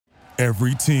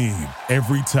Every team,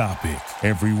 every topic,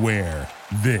 everywhere.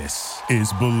 This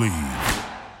is Believe.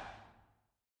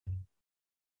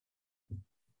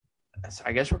 So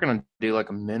I guess we're going to do like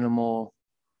a minimal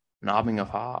knobbing of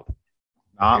hop.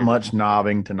 Not much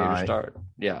knobbing tonight. To start.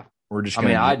 Yeah. We're just we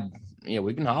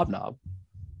can hobnob.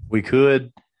 We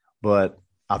could, but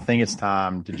I think it's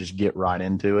time to just get right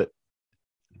into it.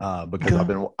 Because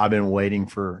I've been waiting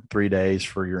for 3 days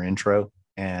for your intro,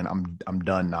 and I'm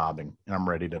done knobbing, and I'm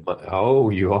ready to. Oh,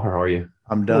 you are you?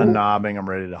 I'm done knobbing. I'm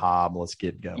ready to hob. Let's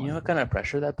get going. You know what kind of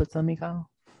pressure that puts on me, Kyle?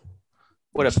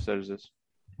 What episode is this?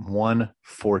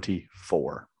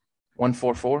 144.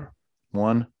 144?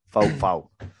 144.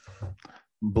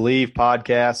 Believe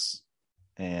podcasts,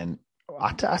 and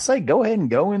I say go ahead and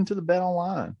go into the Bet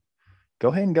Online. Go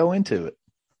ahead and go into it.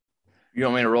 You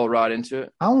want me to roll right into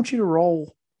it? I want you to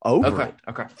roll over it.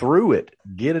 Okay. Through it.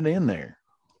 Get it in there.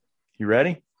 You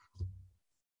ready?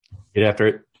 Get after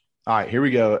it. All right, here we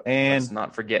go. And let's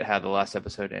not forget how the last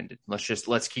episode ended.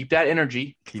 Let's keep that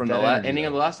energy from the ending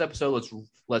of the last episode.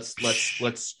 Let's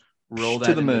roll that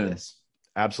to the into moon. This.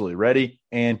 Absolutely. Ready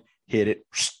and hit it.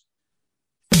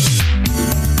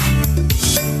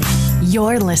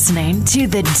 You're listening to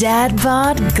the Dad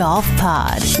Bod Golf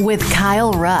Pod with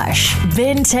Kyle Rush,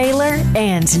 Ben Taylor,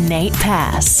 and Nate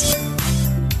Pass.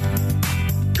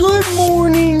 Good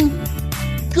morning,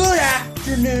 good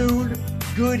afternoon,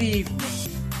 good evening.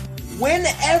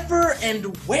 Whenever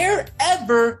and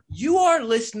wherever you are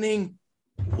listening,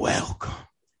 welcome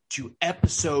to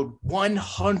episode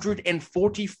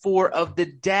 144 of the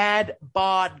Dad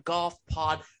Bod Golf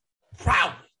Pod.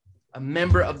 Proudly a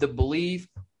member of the Believe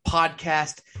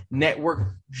Podcast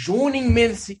Network, joining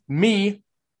me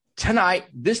tonight,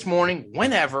 this morning,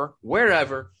 whenever,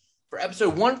 wherever, for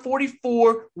episode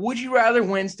 144, Would You Rather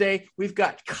Wednesday. We've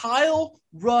got Kyle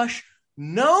Rush,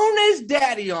 known as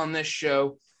Daddy on this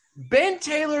show, Ben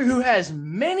Taylor, who has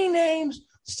many names,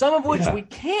 some of which we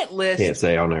can't list. Can't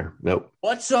say on there. Nope.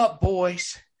 What's up,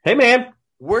 boys? Hey, man.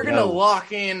 We're going to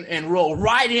lock in and roll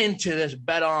right into this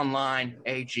Bet Online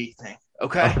AG thing,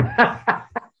 okay?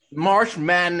 March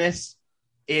Madness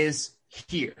is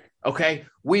here, okay?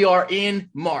 We are in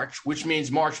March, which means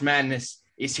March Madness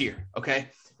is here, okay?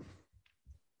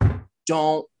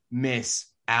 Don't miss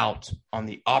out on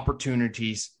the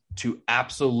opportunities to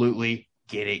absolutely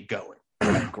get it going.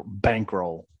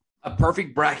 Bankroll. A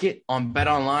perfect bracket on Bet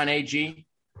Online AG.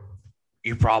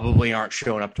 You probably aren't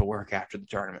showing up to work after the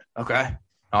tournament, okay?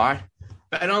 All right?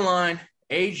 Bet Online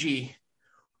AG,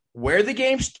 where the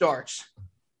game starts,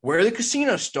 where the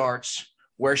casino starts,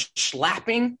 where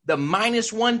slapping the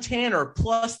minus 110 or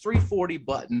plus 340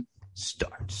 button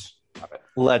starts.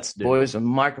 Let's do Boys, the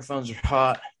microphones are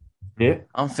hot. Yeah.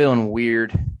 I'm feeling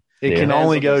weird. It can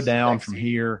only go That's down sexy. from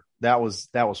here. That was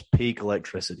peak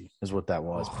electricity is what that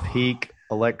was. Peak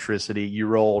electricity. You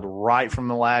rolled right from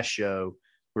the last show.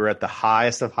 We were at the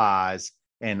highest of highs,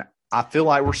 and I feel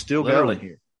like we're still Literally. going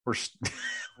here. We're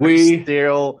We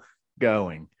still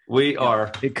going. we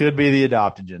are It could be the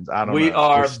adoptogens. I don't know. we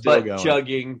are We're still but going.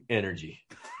 chugging energy.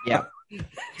 Yeah.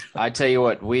 I tell you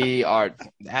what,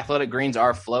 athletic greens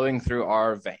are flowing through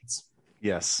our veins.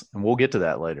 Yes, and we'll get to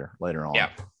that later on. Yeah.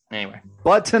 Anyway.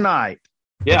 But tonight,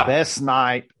 Yeah. the best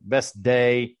night, best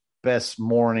day, best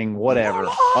morning, whatever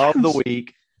of the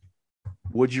week.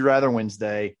 Would you rather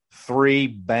Wednesday? 3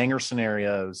 banger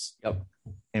scenarios. Yep.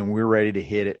 And we're ready to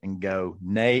hit it and go.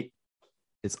 Nate,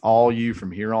 it's all you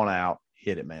from here on out.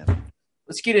 Hit it, man.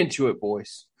 Let's get into it,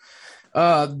 boys.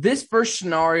 This first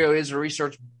scenario is a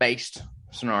research-based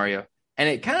scenario. And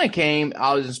it kind of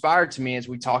I was inspired to me as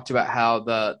we talked about how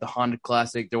the Honda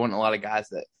Classic, there weren't a lot of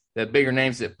guys the bigger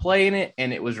names that play in it,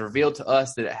 and it was revealed to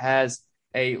us that it has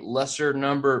a lesser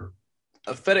number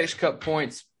of FedEx Cup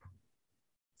points.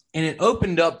 And it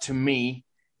opened up to me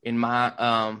in my,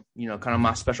 kind of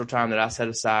my special time that I set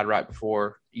aside right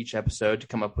before each episode to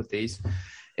come up with these,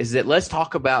 is that let's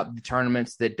talk about the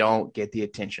tournaments that don't get the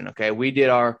attention, okay? We did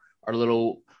our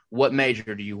little, what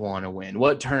major do you want to win?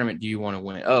 What tournament do you want to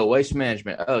win? Oh, Waste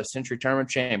Management. Oh, Century Tournament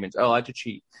Champions. Oh, I like to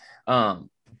cheat.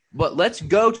 But let's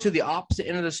go to the opposite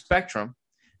end of the spectrum.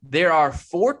 There are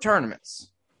 4 tournaments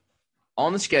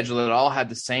on the schedule that all have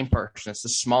the same purse. It's the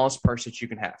smallest purse that you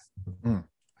can have.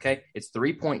 Okay, it's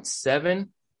 $3.7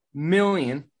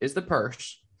 million is the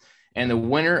purse, and the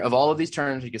winner of all of these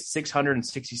tournaments gets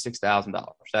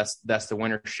 $666,000. That's the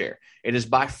winner's share. It is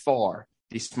by far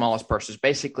the smallest purse. It's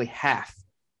basically half.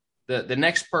 The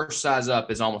next purse size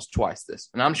up is almost twice this.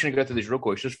 And I'm just going to go through these real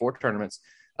quick. It's just 4 tournaments.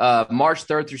 March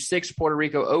 3rd through 6th, Puerto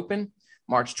Rico Open.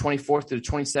 March 24th through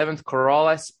 27th,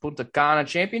 Corrales Punta Cana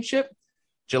Championship.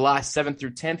 July 7th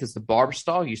through 10th is the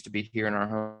Barbastall. Used to be here in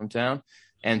our hometown.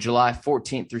 and July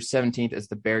 14th through 17th is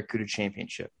the Barracuda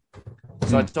Championship.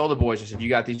 So I told the boys, I said, you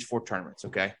got these 4 tournaments,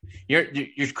 okay? Your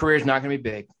career is not going to be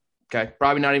big, okay?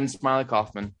 Probably not even Smiley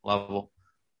Kaufman level.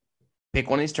 Pick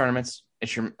one of these tournaments.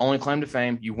 It's your only claim to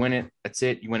fame. You win it. That's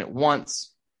it. You win it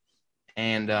once,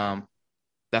 and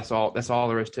that's all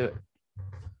there is to it.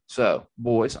 So,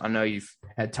 boys, I know you've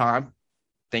had time.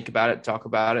 Think about it. Talk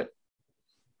about it.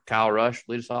 Kyle Rush,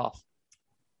 lead us off.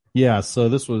 Yeah, so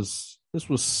this was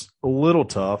a little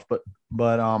tough,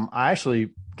 but I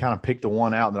actually kind of picked the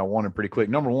one out that I wanted pretty quick.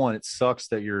 Number one, it sucks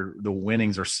that the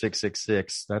winnings are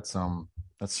 666. That's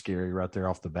scary right there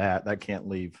off the bat. That can't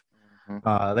leave.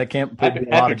 That can't put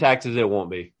after taxes. It won't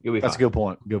be. You'll be fine. That's a good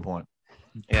point. Good point.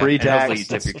 Yeah, Pre-tax,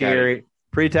 that's scary.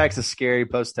 Pre-tax is scary.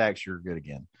 Post-tax, you're good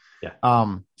again. Yeah.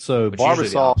 So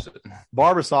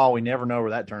Barbasol, we never know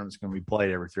where that tournament's going to be played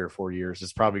every 3 or 4 years.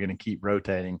 It's probably going to keep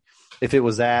rotating. If it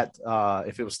was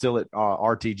still at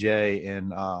RTJ in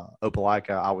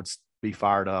Opelika, I would be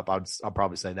fired up. I'll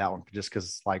probably say that one just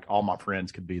because like all my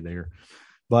friends could be there.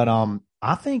 But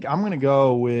I think I'm going to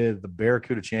go with the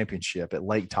Barracuda Championship at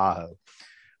Lake Tahoe.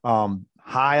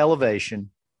 High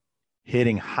elevation,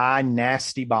 hitting high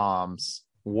nasty bombs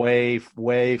way,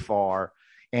 way far.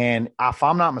 And if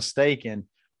I'm not mistaken,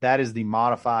 that is the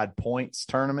modified points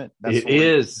tournament. It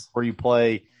is where you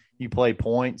play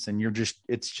points and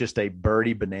it's just a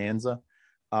birdie bonanza.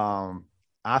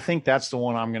 I think that's the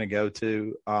one I'm going to go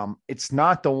to. It's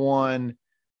not the one.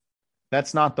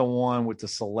 That's not the one with the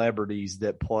celebrities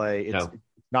that play. It's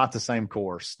not the same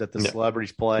course that the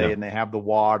celebrities play and they have the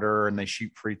water and they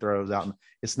shoot free throws out.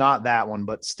 It's not that one,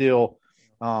 but still,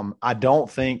 I don't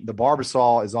think the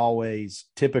Barbasol is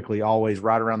typically always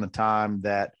right around the time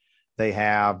that they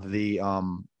have the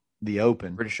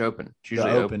Open. British Open. It's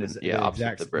usually the Open is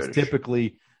it's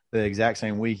typically the exact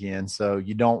same weekend. So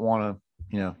you don't want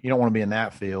to be in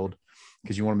that field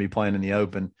because you want to be playing in the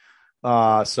Open.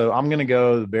 So I'm going to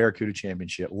go the Barracuda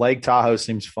Championship. Lake Tahoe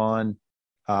seems fun,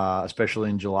 especially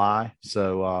in July.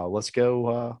 So let's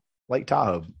go Lake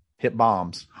Tahoe. Hit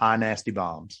bombs, high nasty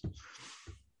bombs.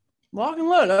 Lock and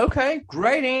load. Okay,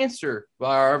 great answer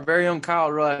by our very own Kyle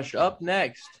Rush. Up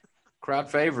next, crowd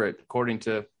favorite, according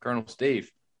to Colonel Steve,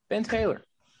 Ben Taylor.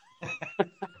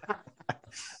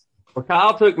 Well,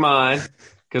 Kyle took mine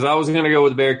because I was going to go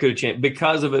with the Barracuda Champ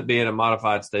because of it being a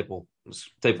modified staple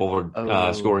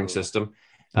scoring system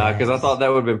because I thought that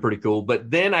would have been pretty cool.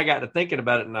 But then I got to thinking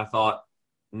about it and I thought,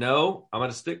 no, I'm going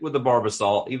to stick with the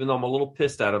Barbasol, even though I'm a little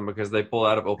pissed at them because they pull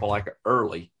out of Opelika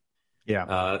early.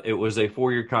 Yeah. It was a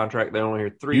 4-year contract. They only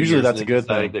had 3 Usually years. That's a good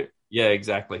thing. Yeah,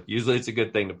 exactly. Usually it's a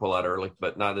good thing to pull out early,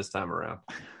 but not this time around.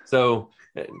 So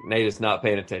Nate is not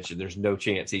paying attention. There's no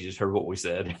chance he just heard what we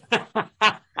said.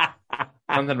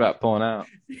 Something about pulling out.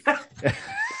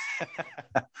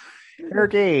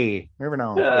 Okay, moving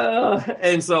on.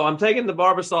 And so I'm taking the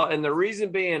Barbasol, and the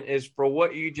reason being is for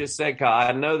what you just said, Kyle.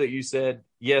 I know that you said,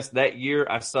 yes, that year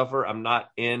I suffer. I'm not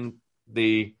in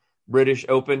the British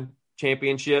Open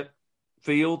Championship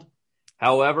field.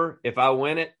 However, if I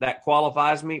win it, that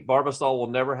qualifies me. Barbasol will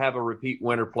never have a repeat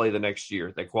winner play the next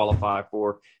year. They qualify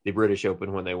for the British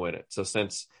Open when they win it. So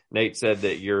since Nate said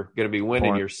that you're going to be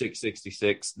winning your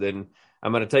 666, then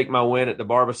I'm going to take my win at the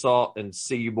Barbasol and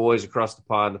see you boys across the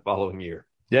pond the following year.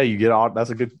 Yeah,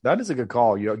 that is a good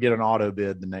call. You get an auto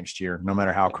bid the next year, no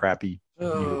matter how crappy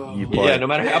you play. Yeah, no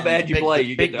matter how bad you play,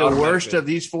 you pick the worst of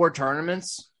these 4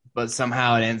 tournaments, but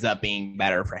somehow it ends up being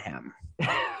better for him.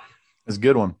 It's a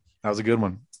good one. That was a good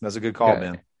one. That's a good call, okay.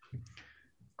 Ben.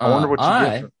 I wonder what you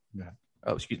get.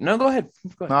 Oh, excuse me. No, go ahead.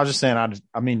 No, I was just saying.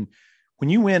 I mean,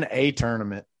 when you win a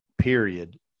tournament,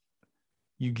 period,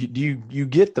 you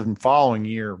get the following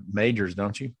year majors,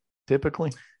 don't you?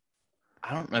 Typically,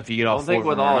 I don't know if you get all. I don't think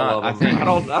with all of them. I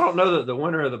don't know that the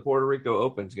winner of the Puerto Rico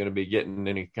Open is going to be getting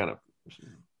any kind of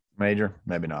major.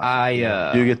 Maybe not.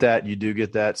 You do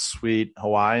get that sweet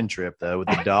Hawaiian trip though with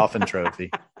the Dolphin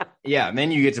Trophy. Yeah, and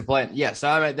then you get to play. Yeah, so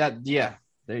I mean that. Yeah,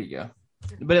 there you go.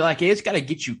 But it's got to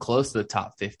get you close to the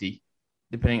top 50,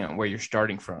 depending on where you're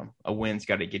starting from. A win's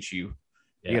got to get you.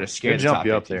 You got to scare the jump top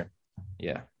you 50. up there.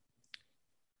 Yeah.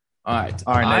 All right.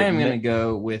 I am going to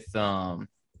go with and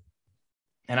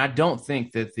I don't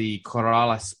think that the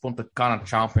Corrales Punta Cana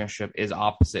Championship is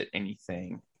opposite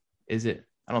anything, is it?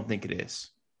 I don't think it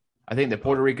is. I think the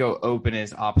Puerto Rico Open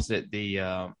is opposite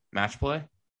the match play.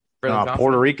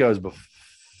 Puerto Rico is before.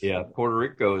 Yeah, Puerto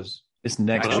Rico is. It's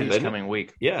next week. This coming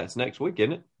week. Yeah, it's next week,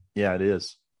 isn't it? Yeah, it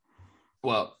is.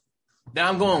 Well, then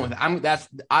I'm going with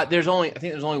there's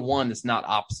only one that's not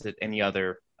opposite any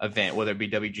other event, whether it be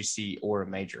WGC or a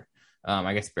major.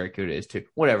 I guess Barracuda is too.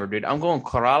 Whatever, dude. I'm going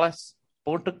Corrales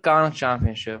Punta Cana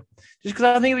Championship. Just because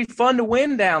I think it'd be fun to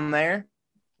win down there,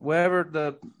 wherever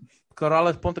the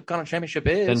Corrales Punta Cana Championship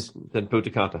is. Then Punta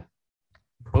Cana.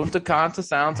 Punta Cana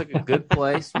sounds like a good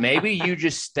place. Maybe you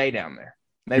just stay down there.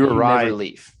 Maybe You're you right. never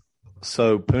leave.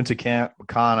 So Punta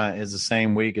Cana is the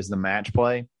same week as the match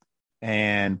play,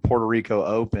 and Puerto Rico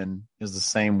Open is the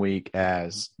same week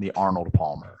as the Arnie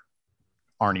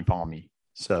Palmy.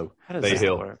 So How does Bay that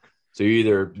Hill. work? So you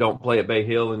either don't play at Bay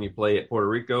Hill and you play at Puerto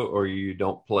Rico, or you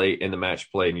don't play in the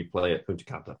match play and you play at Punta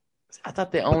Cana. I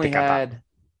thought they only Punta Cana. had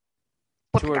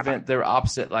tour event. They're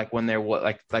opposite. Like when they're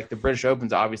like the British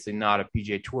Open's obviously not a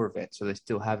PGA Tour event, so they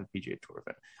still have a PGA Tour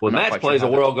event. Well, I'm not match quite play is sure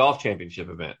a how World Golf Championship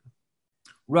event.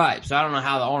 Right. So I don't know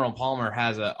how the Arnold Palmer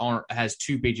has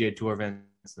two PGA Tour events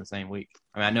in the same week.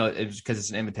 I mean, I know it's because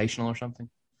it's an invitational or something.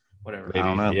 Whatever. Maybe. I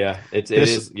don't know. Yeah, it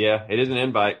This- is an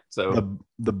invite. So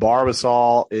the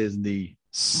Barbasol is the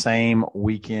same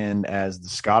weekend as the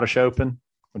Scottish Open,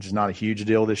 which is not a huge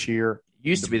deal this year.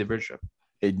 Used to be the British Open.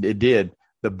 It did.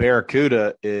 The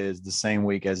Barracuda is the same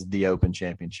week as the Open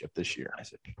Championship this year.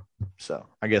 So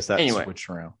I guess that Anyway. switched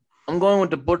around. I'm going with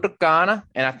the Punta Cana,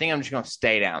 and I think I'm just going to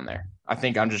stay down there. I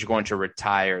think I'm just going to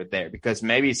retire there because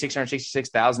maybe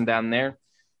 666,000 down there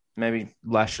maybe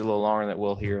last you a little longer than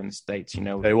we'll here in the States. You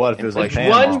know, Tell you what, if it was like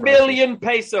inflation. Panama, 1 billion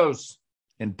pesos.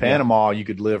 in Panama, you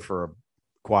could live for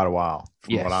quite a while,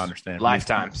 from Yes. what I understand.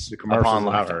 Lifetimes. The commercials Upon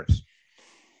that I've heard. lifetimes.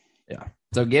 Yeah.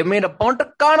 So give me the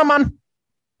Punta Cana, man.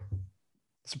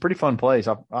 It's a pretty fun place.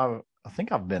 I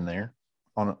think I've been there.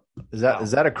 Is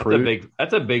that a cruise?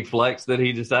 That's a big flex that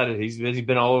he decided he's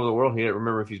been all over the world. He didn't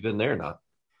remember if he's been there or not.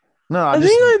 No, I've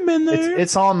been there.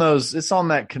 It's on those. It's on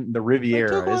the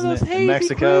Riviera, one of those isn't it? In hazy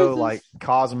Mexico, cruises. like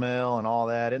Cozumel and all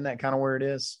that. Isn't that kind of where it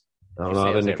is? I don't You know. say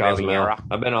I've been to it's at Cozumel. Riviera.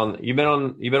 I've been on. You've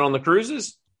been on the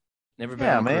cruises. Never been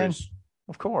Yeah, on a man. cruise.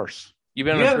 Of course. You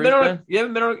been You on a haven't cruise, been on. Ben? You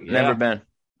haven't been on. Yeah. Never been.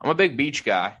 I'm a big beach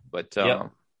guy, but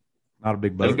Yep. Not a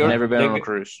big Let's boat. go. never been Then on a go-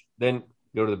 cruise. Then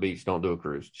go to the beach. Don't do a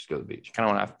cruise. Just go to the beach. Kind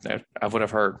of what I would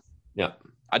have heard. Yeah.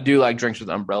 I do like drinks with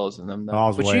umbrellas in them, though. I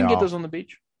was But you way can get off. those on the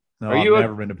beach. No, Are I've you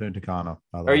never been to Punta Cana.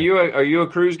 By the Are way. you a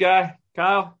cruise guy,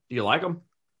 Kyle? Do you like them?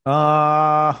 Heard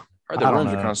the I don't rooms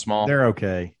are know. kind of small. They're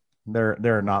okay.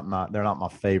 They're not my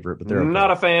favorite, but they're okay. Not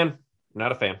a fan.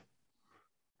 Not a fan.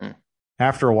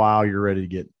 After a while, you're ready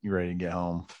to get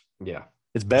home. Yeah.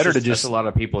 It's better to That's just a lot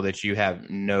of people that you have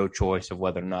no choice of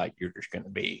whether or not you're just going to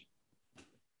be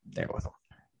there with them.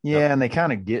 yeah, and they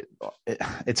kind of get.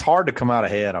 It's hard to come out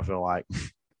ahead. I feel like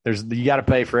you got to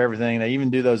pay for everything. They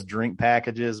even do those drink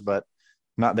packages, but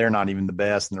they're not even the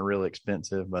best, and they're really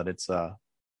expensive. But it's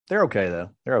they're okay though.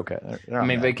 They're okay. They're I not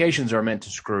mean, bad. vacations are meant to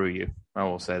screw you. I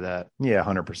will say that. Yeah,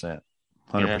 100%.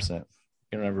 100%.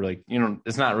 You don't ever really,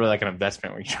 it's not really like an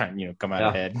investment where you try and, come out Yeah.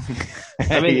 ahead.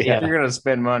 I mean, Yeah. If you're going to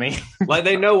spend money. Like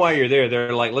they know why you're there.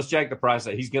 They're like, let's jack the price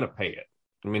up. He's going to pay it.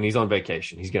 I mean, he's on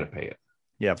vacation. He's going to pay it.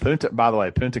 Yeah, by the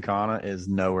way, Punta Cana is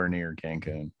nowhere near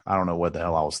Cancun. I don't know what the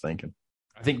hell I was thinking.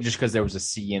 I think just because there was a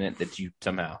C in it that you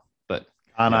somehow, but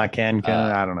Cancun,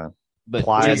 I don't know. But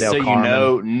Playa just del so you Carmen.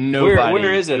 know, nobody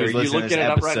Where is it? who's Are you listening to looking this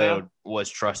it up right now? episode was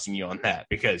trusting you on that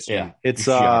because Yeah. It's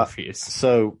your geography is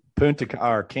so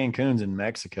Cancun's in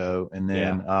Mexico, and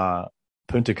then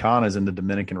Punta Cana is in the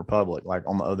Dominican Republic, like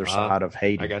on the other side of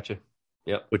Haiti. I got you.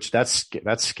 Yep. Which that's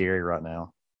scary right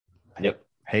now. Yep.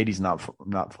 Haiti's not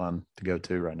fun to go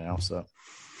to right now. So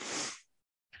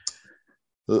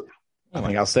I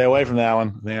think I'll stay away from that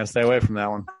one.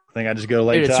 I think I just go to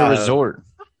Lake Dude, it's Tahoe. a resort.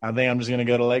 I think I'm just going to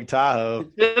go to Lake Tahoe.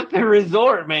 Just a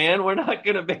resort, man. We're not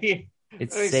going to be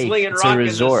It's safe. slinging It's rock a in the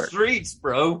resort. streets,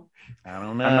 bro. I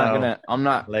don't know.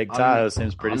 I'm Lake Tahoe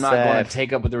seems pretty I'm not going sad. to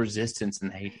take up with the resistance in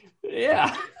Haiti.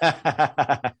 Yeah.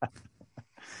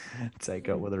 Take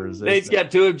up with the resistance. Nate's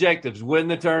got two objectives: win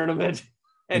the tournament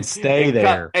And stay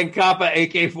there. and cop a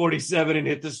AK-47 and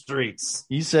hit the streets.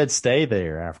 You said stay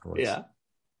there afterwards. Yeah.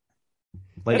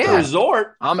 Lake It's a Tahoe.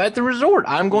 resort. I'm at the resort.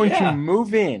 I'm going Yeah. to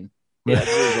move in. At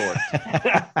the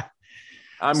resort.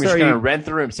 I'm So just going to you- rent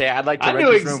the room. Say, I'd like to I rent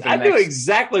knew, this room for the I knew next-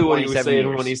 exactly what he was 27 saying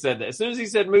years. when he said that. As soon as he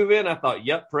said move in, I thought,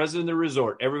 yep, president of the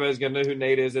resort. Everybody's going to know who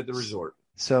Nate is at the resort.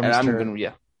 So, And I'm Mr. going to,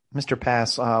 yeah. Mr.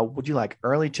 Pass, would you like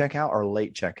early checkout or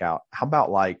late checkout? How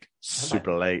about like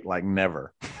super late, like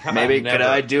never? How about Maybe never? could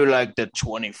I do like the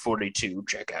 2042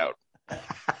 checkout?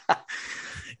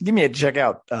 Give me a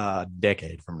checkout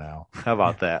decade from now. How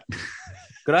about that?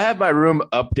 Could I have my room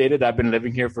updated? I've been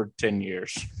living here for 10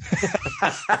 years.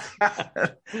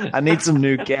 I need some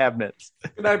new cabinets.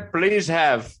 Could I please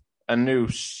have a new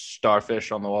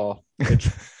starfish on the wall? It's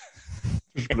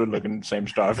just good looking, same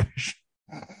starfish.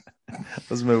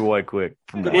 Let's move away quick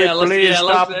from that. Yeah, let's- please yeah,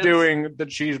 let's- stop doing the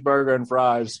cheeseburger and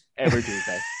fries every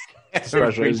Tuesday.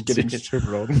 Especially as getting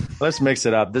super old. Let's mix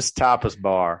it up. This tapas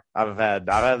bar, I've had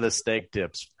the steak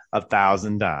tips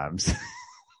 1,000 times.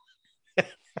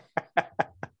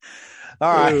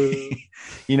 All right.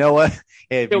 You know what?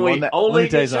 Hey, Can we only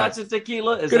get shots of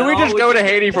tequila? Could we just go to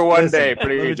Haiti for one day? Let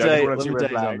me tell you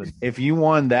something. If you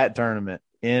won that tournament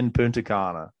in Punta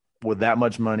Cana with that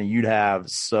much money, you'd have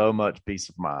so much peace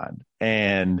of mind.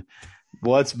 And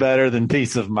what's better than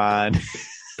peace of mind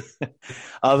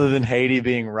other than Haiti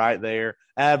being right there?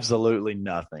 Absolutely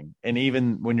nothing. And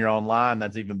even when you're online,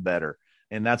 that's even better.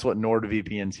 And that's what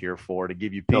NordVPN's here for, to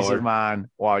give you peace of mind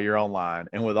while you're online.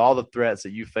 And with all the threats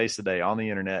that you face today on the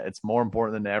internet, it's more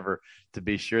important than ever to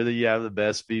be sure that you have the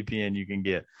best VPN you can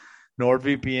get.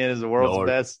 NordVPN is the world's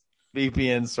best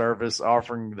VPN service,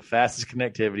 offering the fastest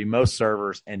connectivity, most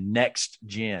servers, and next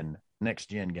gen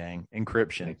gang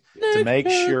encryption to make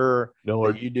sure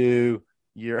that you do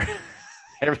your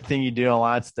everything you do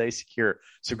online stay secure.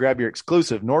 So grab your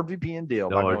exclusive NordVPN deal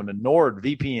by going to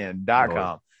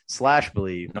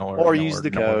nordvpn.com/believe or use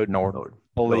the code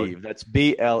BELIEVE. That's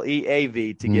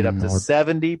BLEAV to get up to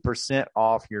 70%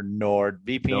 off your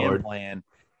NordVPN plan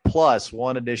plus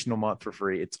one additional month for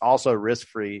free. It's also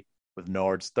risk-free with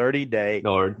Nord's 30-day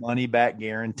money-back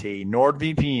guarantee.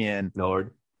 NordVPN,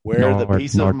 where the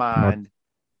peace of mind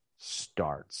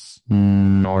starts.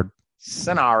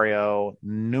 Scenario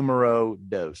numero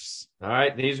dos. All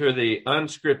right, these are the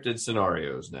unscripted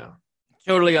scenarios now.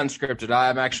 Totally unscripted.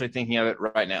 I'm actually thinking of it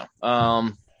right now.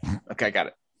 Okay, got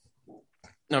it.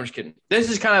 No, I'm just kidding.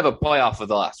 This is kind of a playoff of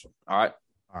the last one. All right.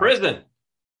 Prison.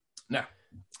 No.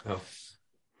 Oh.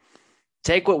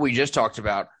 Take what we just talked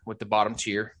about with the bottom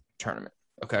tier tournament.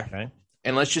 Okay.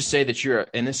 And let's just say that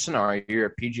in this scenario, you're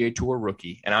a PGA Tour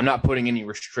rookie, and I'm not putting any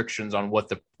restrictions on what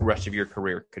the rest of your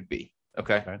career could be.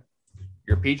 Okay.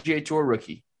 You're a PGA Tour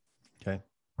rookie. Okay.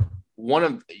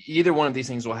 Either one of these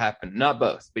things will happen. Not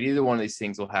both, but either one of these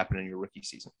things will happen in your rookie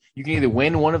season. You can either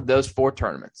win one of those 4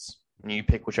 tournaments, and you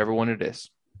pick whichever one it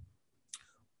is,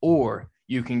 or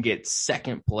you can get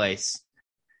second place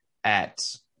at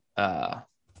the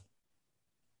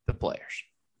Players.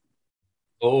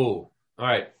 Oh, all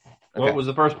right. What was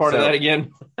the first part of that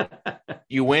again?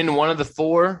 You win one of the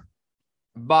 4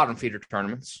 bottom feeder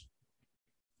tournaments,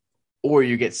 or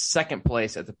you get second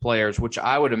place at the Players, which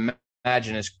I would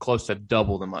imagine is close to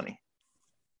double the money,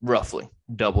 roughly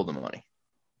double the money,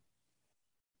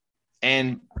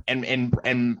 and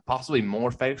possibly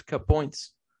more FedEx Cup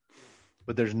points.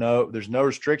 But there's no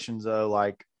restrictions though,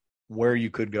 like where you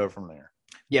could go from there.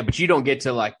 Yeah, but you don't get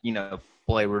to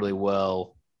play really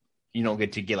well. You don't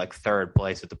get to get like third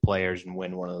place at the Players and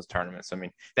win one of those tournaments. I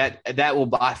mean, that will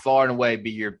by far and away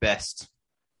be your best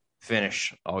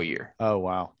finish all year. Oh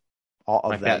wow.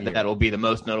 That will be the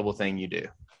most notable thing you do.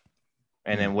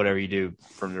 And then whatever you do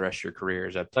from the rest of your career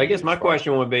is up to I guess my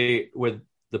question would be, with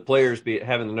the Players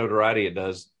having the notoriety it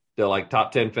does, do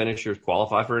top 10 finishers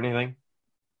qualify for anything?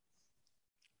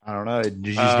 I don't know. Did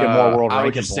you just get more world ranking points? I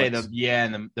would just say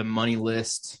the money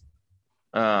list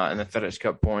and the FedEx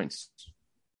Cup points.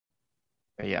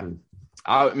 Yeah.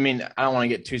 I mean, I don't want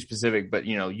to get too specific, but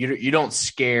you don't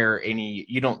scare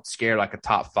like a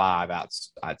top 5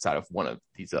 outside of one of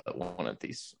these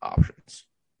options.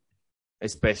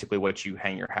 It's basically what you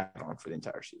hang your hat on for the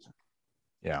entire season.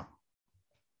 Yeah.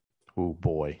 Oh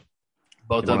boy.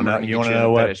 Both of them are you want to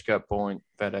know what FedEx Cup point,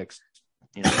 FedEx.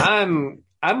 I'm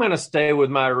going to stay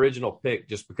with my original pick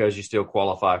just because you still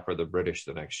qualify for the British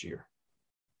the next year.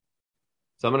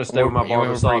 So I'm going to stay with my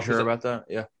Barbasol. Sure about that?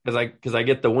 Yeah. Because I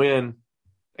get the win.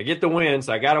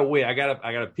 So I got to win. I got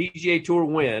a PGA Tour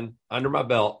win under my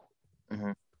belt,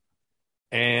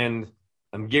 and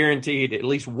I'm guaranteed at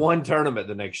least one tournament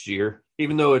the next year.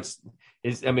 Even though it's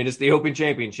the Open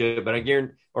Championship, but I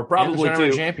guarantee, or probably and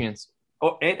 2 champions.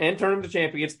 Oh, and tournament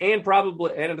champions, and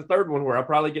the third one where I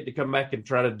probably get to come back and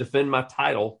try to defend my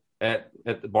title at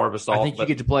the Barbasol. I think you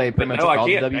get to play pretty much all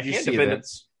the WGC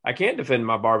events. I can't defend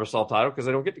my Barbasol title because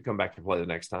I don't get to come back and play the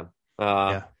next time.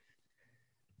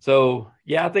 So,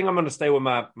 I think I'm going to stay with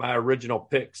my original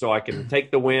pick so I can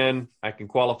take the win. I can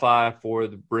qualify for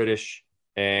the British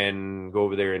and go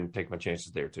over there and take my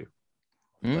chances there too.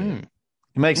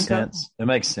 It makes sense. It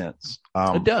makes sense.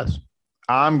 It does.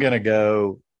 I'm going to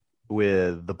go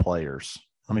with the Players.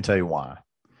 Let me tell you why.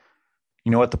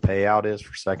 You know what the payout is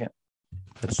for second?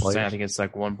 I think it's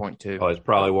like 1.2. Oh, it's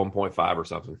probably 1.5 or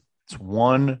something. It's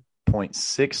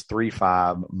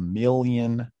 $1.635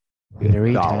 million.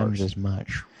 3 times as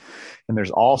much. And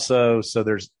there's also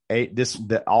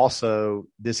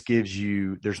this gives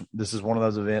you this is one of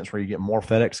those events where you get more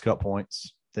FedEx Cup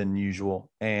points than usual,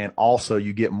 and also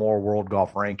you get more World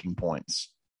Golf Ranking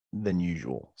points than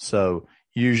usual. So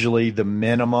Usually the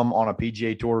minimum on a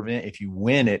PGA Tour event, if you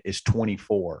win it, is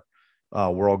 24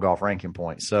 world golf ranking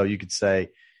points. So you could say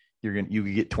you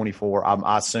could get 24.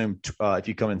 I assume if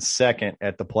you come in second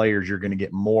at the Players, you're going to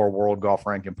get more world golf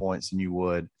ranking points than you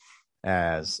would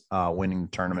as winning the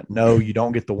tournament. No, you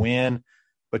don't get the win,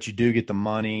 but you do get the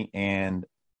money, and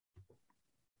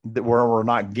we're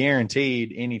not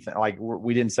guaranteed anything. Like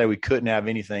we didn't say we couldn't have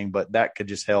anything, but that could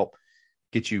just help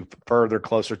get you further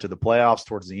closer to the playoffs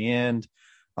towards the end.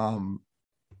 The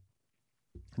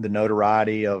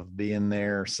notoriety of being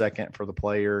there second for the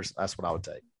Players, that's what I would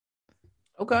take.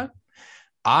 Okay.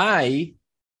 I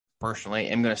personally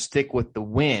am going to stick with the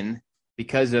win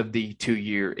because of the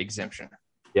 2-year exemption.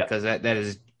 Yeah. Because that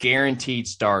is guaranteed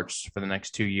starts for the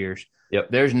next 2 years. Yep.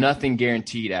 There's nothing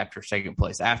guaranteed after second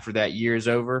place. After that year is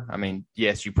over, I mean,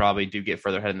 yes, you probably do get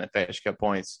further ahead in the FedEx Cup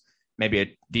points,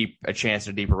 maybe a chance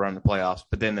at a deeper run in the playoffs.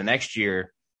 But then the next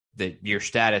year, your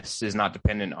status is not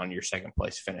dependent on your second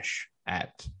place finish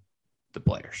at the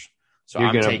Players. So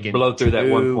you're going to blow through that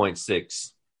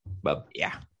 1.6. But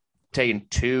yeah, taking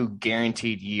 2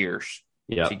 guaranteed years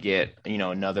yeah, to get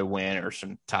another win or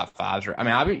some top fives. Or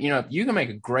you can make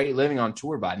a great living on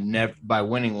tour by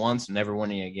winning once and never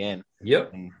winning again.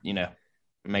 Yep, and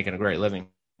making a great living.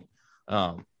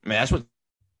 That's what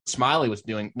Smiley was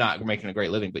doing, not making a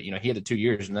great living, but he had the 2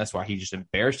 years, and that's why he just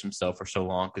embarrassed himself for so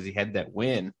long, because he had that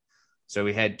win. So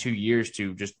he had 2 years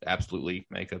to just absolutely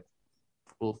make a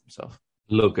fool of himself.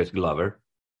 Lucas Glover.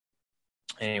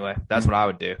 Anyway, that's what I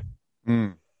would do.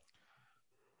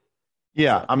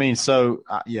 Yeah, I mean, so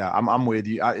I'm with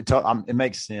you. It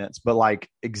makes sense, but like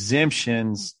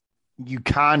exemptions, you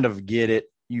kind of get it.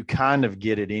 You kind of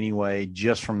get it anyway,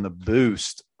 just from the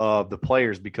boost of the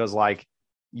Players, because like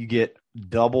you get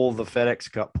double the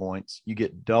FedEx Cup points, you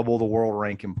get double the world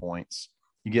ranking points,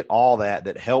 you get all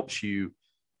that helps you.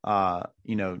 But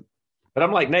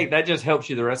I'm like, Nate, that just helps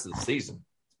you the rest of the season.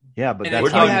 Yeah, but and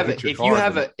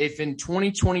that's if in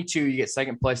 2022 you get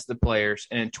second place at the Players,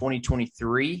 and in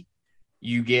 2023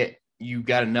 you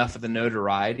got enough of the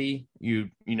notoriety,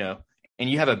 and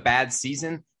you have a bad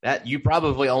season, that you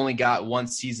probably only got one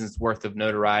season's worth of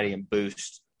notoriety and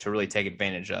boost to really take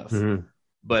advantage of. Mm-hmm.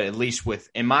 But at least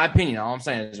in my opinion, all I'm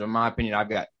saying is, I've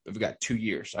got 2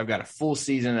 years. I've got a full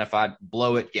season. If I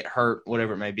blow it, get hurt,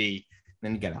 whatever it may be,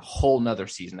 then you got a whole nother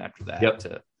season after that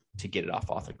to get it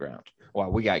off the ground. Wow,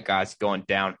 we got guys going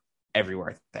down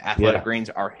everywhere. The athletic greens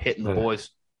are hitting the boys,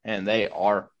 and they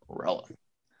are rolling.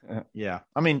 Yeah,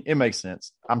 I mean, it makes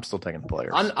sense. I'm still taking the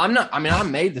Players. I'm not. I mean, I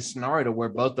made the scenario to where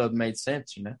both of them made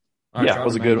sense. That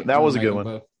was a good one. That was a good one.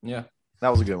 Both. Yeah, that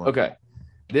was a good one. Okay,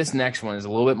 this next one is a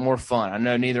little bit more fun. I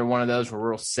know neither one of those were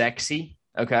real sexy.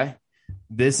 Okay,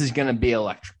 this is going to be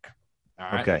electric. All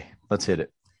right. Okay, let's hit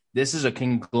it. This is a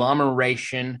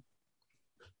conglomeration.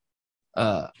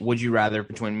 Would you rather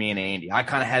between me and Andy? I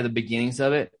kind of had the beginnings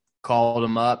of it. Called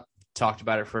him up, talked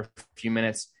about it for a few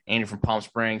minutes. Andy from Palm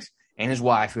Springs and his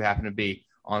wife, who happened to be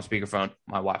on speakerphone.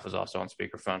 My wife was also on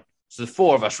speakerphone. So the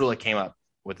four of us really came up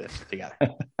with this together.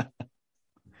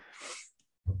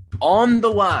 On the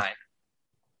line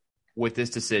with this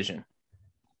decision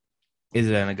is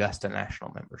an Augusta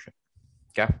National membership.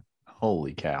 Okay?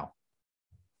 Holy cow.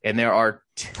 And there are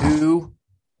 2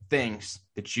 things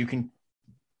that you can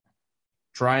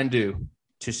try and do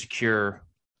to secure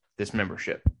this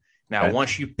membership. Now,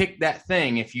 once you pick that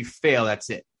thing, if you fail,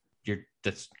 that's it.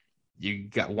 You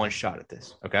got one shot at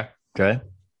this. Okay.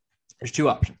 There's 2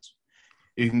 options.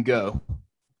 You can go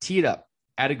tee it up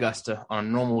at Augusta on a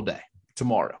normal day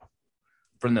tomorrow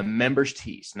from the members'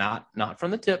 tees, not from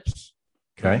the tips.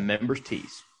 Okay. The members'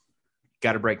 tees.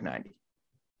 Got to break 90.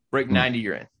 Break 90,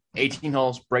 you're in. 18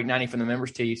 holes, break 90 from the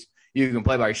members' tees. You can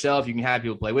play by yourself. You can have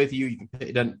people play with you.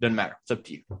 It doesn't matter. It's up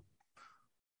to you.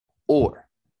 Or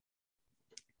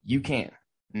you can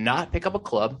not pick up a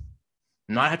club,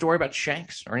 not have to worry about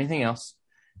shanks or anything else.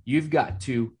 You've got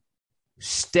to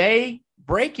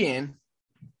break in,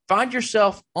 find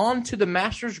yourself onto the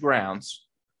Masters grounds,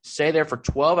 stay there for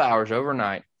 12 hours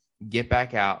overnight, get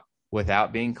back out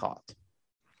without being caught.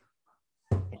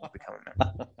 And you become a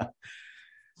member.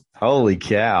 Holy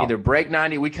cow. Either break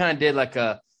 90. We kind of did like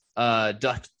a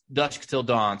dusk till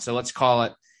dawn. So let's call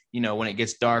it, when it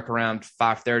gets dark around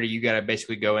 5:30, you got to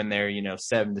basically go in there,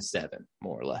 7 to 7,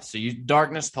 more or less. So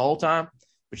darkness the whole time,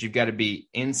 but you've got to be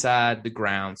inside the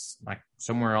grounds, like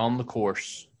somewhere on the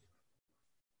course.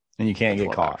 And you can't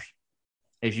get caught.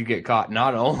 If you get caught,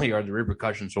 not only are the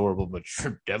repercussions horrible, but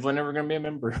you're definitely never going to be a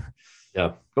member.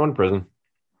 Yeah, going to prison.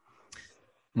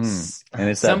 And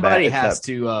it's somebody has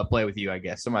to play with you, I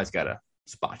guess. Somebody's got to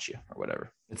spot you or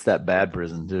whatever. It's that bad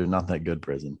prison, dude, not that good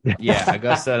prison. Yeah,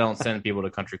 Augusta don't send people to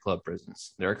country club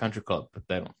prisons. They're a country club, but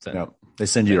they don't send. Nope. They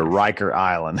send you to Riker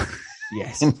Island.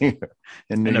 Yes, in New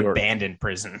an York. abandoned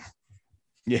prison.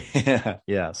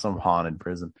 Yeah, some haunted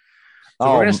prison.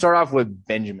 So we're gonna start off with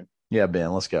Benjamin. Yeah,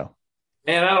 Ben, let's go.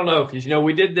 And I don't know, because,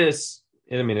 we did this.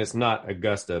 I mean, it's not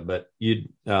Augusta, but Nate,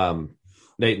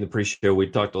 in the pre-show, we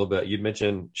talked a little bit. You'd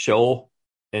mentioned Shoal.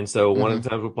 And so one of the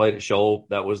times we played at Shoal,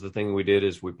 that was the thing we did,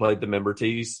 is we played the member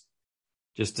tees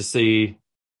just to see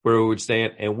where we would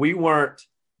stand. And we weren't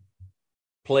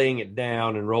playing it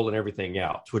down and rolling everything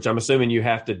out, which I'm assuming you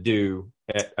have to do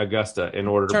at Augusta in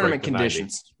order to Tournament break the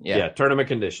conditions. 90. Yeah, tournament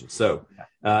conditions. So,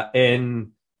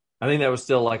 and I think that was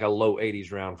still like a low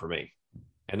 80s round for me.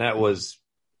 And that was,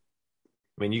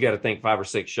 you got to think 5 or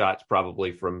 6 shots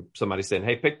probably from somebody saying,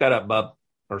 "Hey, pick that up, bub,"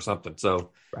 or something.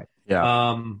 So, right.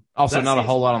 Yeah. Also, not a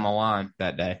whole lot on the line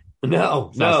that day.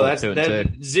 No, that's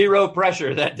zero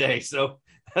pressure that day. So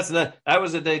that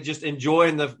was a day just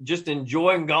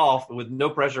enjoying golf with no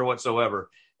pressure whatsoever,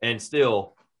 and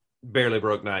still barely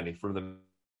broke 90 from the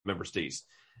members tees.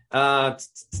 I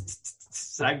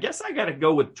guess I got to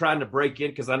go with trying to break in,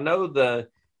 because I know the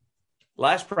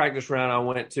last practice round I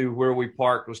went to where we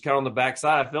parked was kind of on the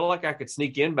backside. I feel like I could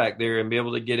sneak in back there and be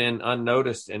able to get in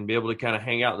unnoticed and be able to kind of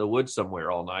hang out in the woods somewhere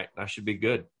all night. I should be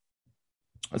good.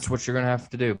 That's what you're going to have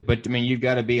to do. But, you've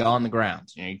got to be on the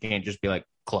grounds. You can't just be like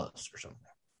close or something.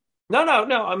 No.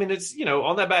 It's,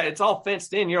 on that back, it's all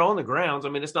fenced in. You're on the grounds.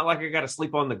 It's not like I got to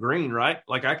sleep on the green, right?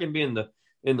 Like I can be in the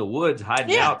woods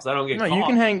hiding out so I don't get caught. You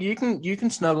can hang. You can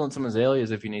snuggle in some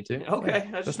azaleas if you need to. Okay,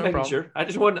 I was just making sure. I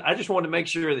just wanted to make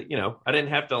sure that I didn't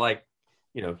have to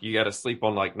you got to sleep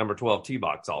on like number 12 tee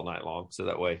box all night long, so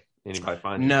that way anybody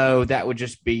finds you. No, that would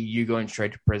just be you going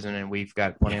straight to prison, and we've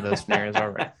got plenty of those scenarios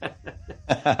already.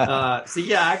 So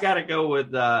yeah, I got to go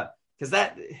with because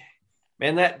that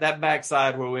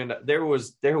backside where we ended up, there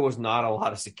was not a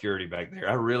lot of security back there.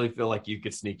 I really feel like you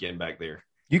could sneak in back there.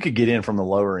 You could get in from the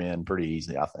lower end pretty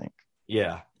easily, I think.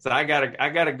 Yeah. So I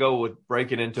gotta go with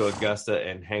breaking into Augusta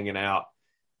and hanging out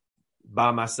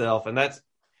by myself. And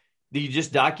do you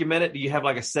just document it? Do you have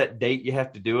like a set date you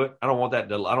have to do it? I don't want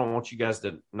you guys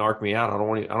to narc me out. I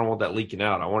don't want that leaking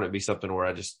out. I want it to be something where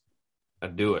I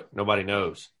do it. Nobody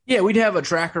knows. Yeah, we'd have a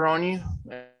tracker on you.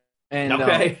 And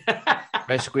okay.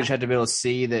 Basically we just had to be able to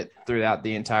see that throughout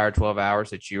the entire 12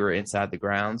 hours that you were inside the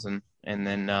grounds, and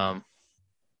then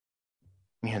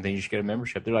then you just get a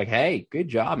membership. They're like, "Hey, good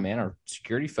job, man. Our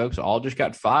security folks all just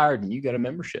got fired, and you got a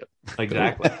membership."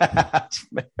 Exactly.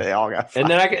 They all got fired.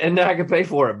 And then I can pay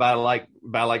for it by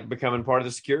becoming part of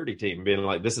the security team, being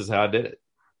like, "This is how I did it."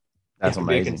 That's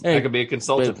amazing. I could be a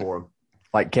consultant for them.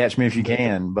 Like Catch Me If You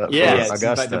Can, but yeah, for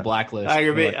Augusta, like the blacklist.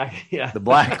 The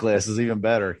blacklist is even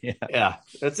better. Yeah,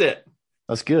 that's it.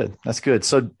 That's good.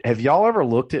 So, have y'all ever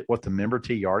looked at what the member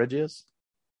tee yardage is?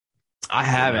 I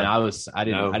haven't. I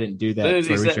didn't do that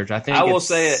for research. I think I will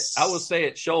say it.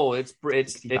 Shoal. It's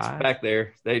back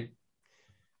there.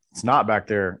 It's not back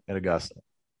there at Augusta.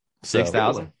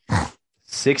 6,000.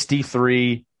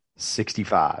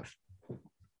 63.65.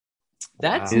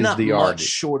 That's not much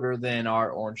shorter than our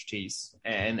orange tees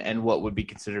and what would be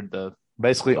considered the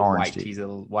basically orange white tees,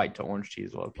 white to orange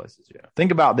tees, a lot of places. Yeah.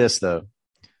 Think about this though.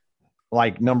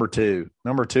 Like number two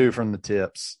from the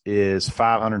tips is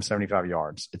 575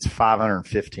 yards. It's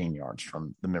 515 yards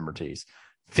from the member tees.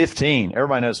 15.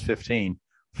 Everybody knows 15.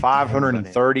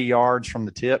 530 yards from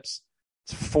the tips.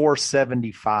 It's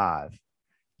 475.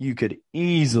 You could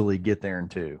easily get there in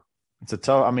 2. It's a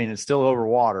tough. It's still over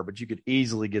water, but you could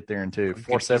easily get there in 2.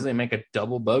 470. Make a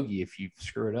double bogey if you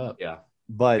screw it up. Yeah.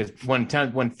 But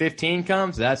when 15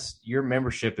 comes, that's your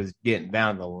membership is getting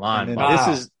down the line.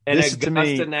 This is to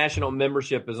me, Augusta National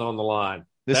membership is on the line.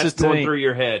 That's going through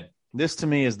your head. This to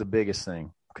me is the biggest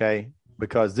thing. Okay,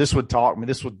 because this would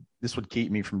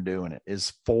keep me from doing it.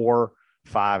 Is 4,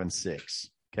 5, and 6.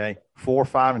 Okay, 4,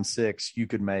 5, and 6. You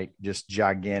could make just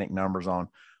gigantic numbers on.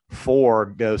 4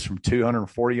 goes from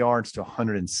 240 yards to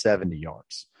 170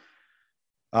 yards.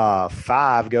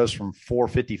 5 goes from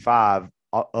 455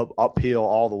 uphill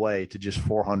all the way to just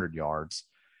 400 yards.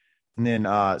 And then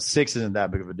 6 isn't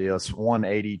that big of a deal. It's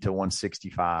 180 to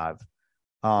 165.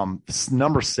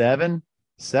 Number 7,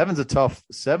 seven's a tough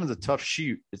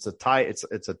shoot. It's a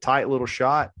tight little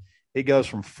shot. It goes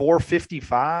from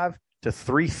 455 to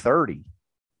 330.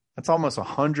 That's almost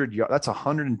 100 yards. That's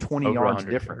 120 yards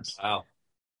difference. Wow.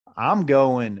 I'm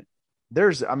going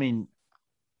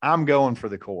for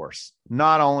the course.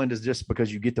 Not only just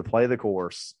because you get to play the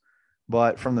course,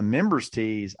 but from the members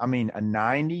tees, a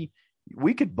 90,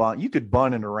 you could bunt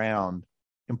it around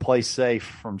and play safe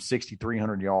from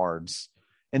 6,300 yards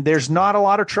And there's not a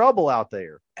lot of trouble out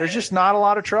there. There's just not a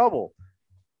lot of trouble.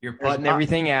 You're putting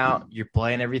everything out. You're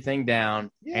playing everything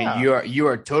down, Yeah. and you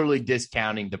are totally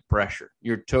discounting the pressure.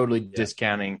 You're totally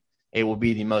discounting. It will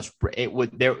be the most. It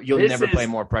would. You'll never play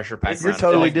more pressure pack. You're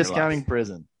totally discounting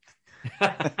prison.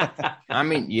 I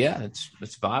mean, yeah, it's a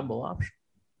viable option.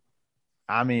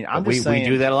 I mean, I'm we just saying. we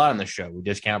do that a lot on the show. We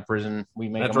discount prison. We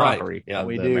make That's a right. mockery. Yeah, of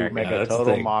we the do American make idol. a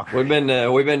total mockery.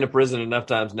 We've been to prison enough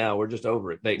times now. We're just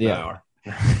over it. Nate and I are.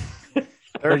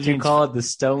 What did you call it? The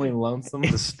Stony Lonesome?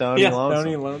 The Stony Yeah, Lonesome.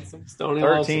 Stony Lonesome? Stony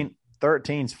Lonesome.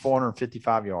 13's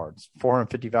 455 yards,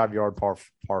 455 yard par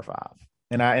 5.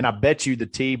 And I bet you the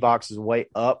tee box is way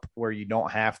up where you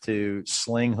don't have to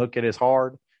sling hook it as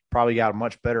hard. Probably got a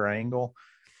much better angle.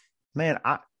 Man,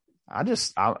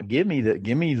 give me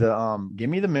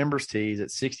the members tees at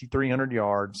 6,300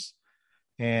 yards,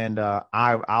 and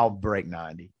I'll break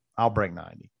 90. I'll break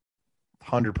 90,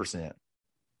 100%.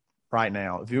 Right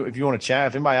now, if you want to chat,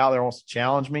 if anybody out there wants to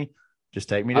challenge me, just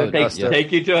take me to Augusta.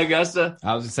 Take you to Augusta.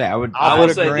 I was gonna say I'll will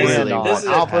put say a grand on it.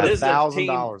 I'll put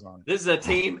 $1,000 on it. This is a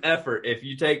team effort. If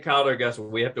you take Kyle to Augusta,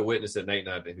 we have to witness it. Nate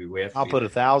and I, who we have. I'll put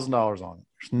 $1,000 on it.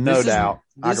 There's no doubt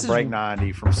I could break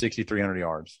 90 from 6,300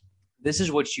 yards. This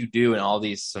is what you do in all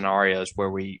these scenarios where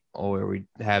we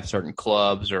have certain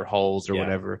clubs or holes or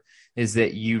whatever, is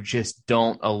that you just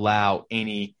don't allow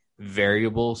any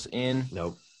variables in.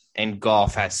 Nope. And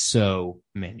golf has so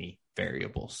many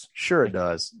variables. Sure it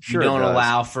does. Sure you don't it does.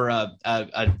 allow for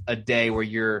a day where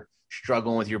you're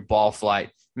struggling with your ball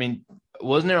flight. I mean,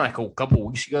 wasn't there like a couple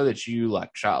weeks ago that you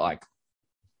shot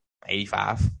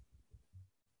 85?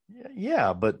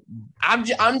 Yeah, but I'm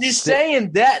just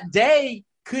saying that day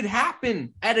could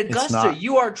happen at Augusta.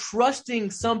 You are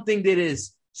trusting something that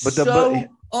is untrustable.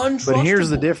 But here's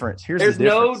the difference. There's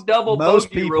no double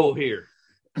bogey rule here.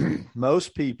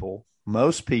 Most people.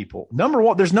 Number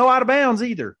one, there's no out of bounds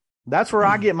either. That's where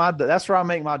I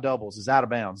make my doubles is out of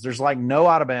bounds. There's no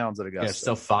out of bounds at Augusta. Yeah,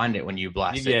 still find it when you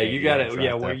blast it. Yeah, you got it.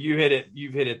 Yeah, when you hit it,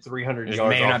 you've hit it 300 yards.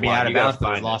 May not be out of bounds,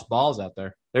 but there's lost lost balls out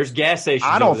there. There's gas stations.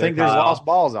 I don't think there's lost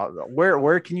balls out there.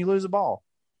 Where can you lose a ball?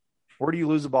 Where do you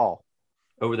lose a ball?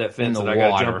 Over that fence that I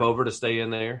got to jump over to stay in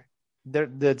there.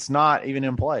 That's not even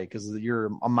in play because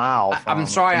you're a mile. I'm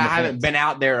sorry, I haven't been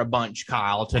out there a bunch,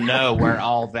 Kyle, to know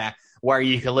where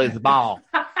you can lose the ball.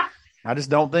 I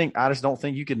just don't think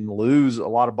you can lose a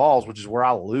lot of balls, which is where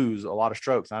I lose a lot of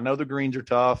strokes. I know the greens are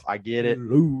tough. I get it.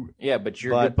 Yeah, but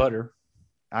you're a good putter.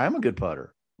 I am a good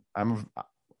putter. I've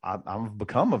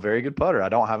become a very good putter. I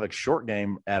don't have a short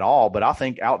game at all, but I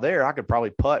think out there I could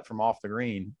probably putt from off the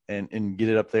green and get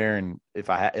it up there. And if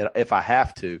I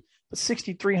have to, but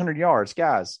 6,300 yards,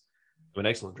 guys, I'm an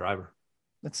excellent driver.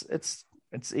 It's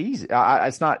easy.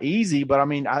 It's not easy, but I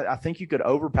mean, I think you could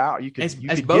overpower. You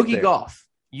could bogey golf.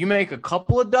 You make a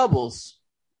couple of doubles,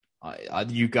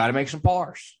 you got to make some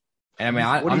pars. And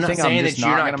I mean, I'm not saying that you're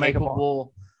not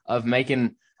capable of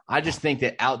making. I just think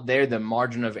that out there, the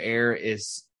margin of error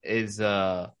is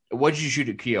what did you shoot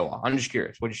at Kiowa? I'm just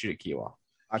curious. What did you shoot at Kiowa?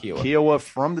 Kiowa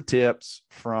from the tips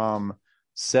from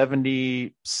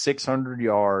 7,600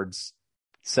 yards,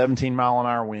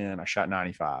 17-mile-an-hour wind. I shot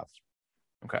 95.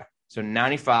 Okay, so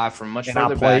 95 from much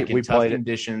further back in tough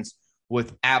conditions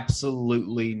with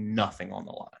absolutely nothing on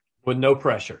the line, with no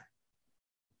pressure.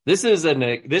 That's the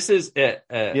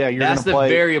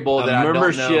variable that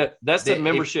membership. I don't know. That's the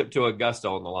membership to Augusta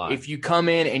on the line. If you come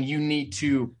in and you need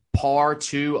to par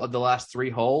 2 of the last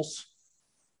 3 holes,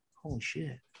 holy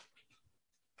shit.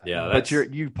 Yeah, but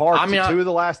you par 2 of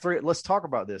the last 3. Let's talk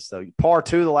about this though. You par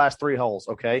 2 of the last 3 holes.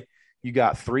 Okay, you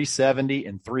got 370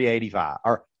 and 385,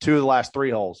 or 2 of the last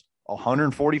 3 holes,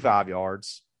 145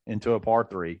 yards into a par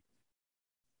 3.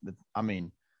 I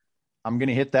mean, I'm going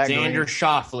to hit that. Xander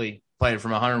Schauffele played it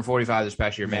from 145 this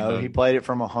past year. No, he played it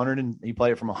from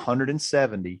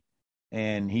 170,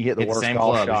 and he hit the worst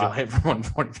golf shot. Hit from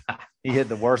 145. He hit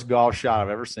the worst golf shot I've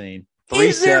ever seen.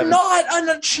 Is there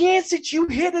not a chance that you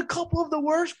hit a couple of the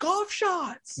worst golf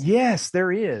shots? Yes,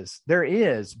 there is. There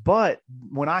is. But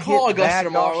when I hit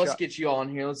bad golf shots, let's get you on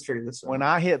here. Let's figure this out. When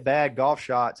I hit bad golf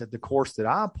shots at the course that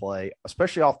I play,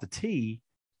 especially off the tee,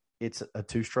 it's a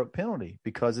 2-stroke penalty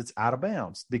because it's out of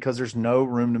bounds, because there's no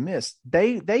room to miss.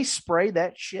 They spray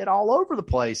that shit all over the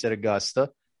place at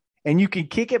Augusta, and you can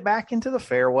kick it back into the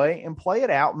fairway and play it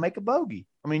out and make a bogey.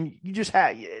 I mean, you just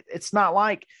have, it's not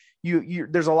like you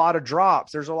there's a lot of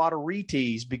drops. There's a lot of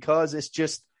re-tees because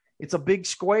it's a big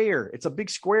square. It's a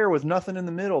big square with nothing in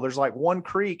the middle. There's like one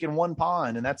creek and one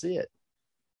pond, and that's it.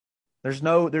 There's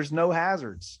no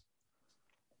hazards.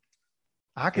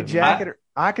 I could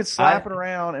I could slap it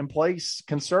around and play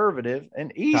conservative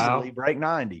and easily break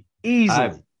 90.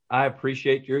 Easily. I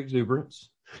appreciate your exuberance.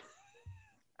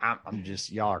 I'm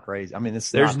just y'all are crazy. I mean,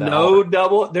 There's no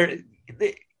double.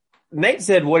 Nate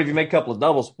said, "What if you make a couple of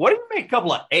doubles? What if you make a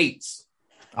couple of eights?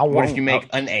 What if you make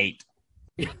an 8?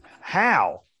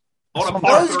 How?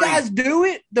 Those guys do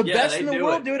it. The best in the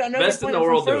world do it. I know best in the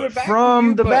world do it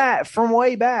from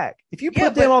way back. If you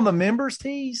put them on the members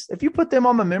tees,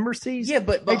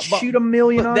 but they shoot a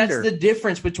million under. That's the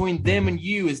difference between them and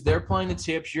you. Is they're playing the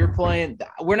tips, you're playing.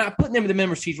 We're not putting them at the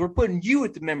members tees. We're putting you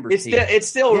at the members tees. It's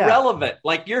still relevant.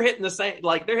 Like you're hitting the same.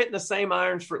 Like they're hitting the same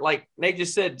irons for. Like Nate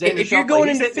just said. If you're going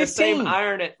into 15, the same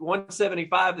iron at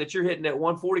 175 that you're hitting at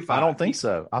 145. I don't think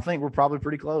so. I think we're probably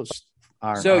pretty close.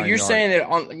 So you're saying that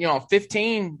on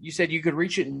 15, you said you could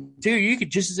reach it in 2. You could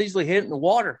just as easily hit it in the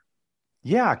water.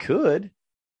 Yeah, I could.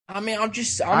 I mean,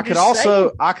 I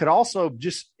could also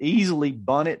just easily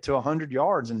bunt it to 100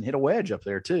 yards and hit a wedge up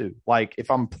there too. Like if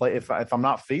I'm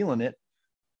not feeling it,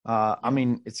 I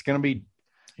mean, it's going to be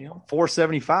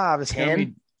 475. It's 10, going to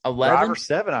be 11, 5 or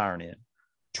 7 iron in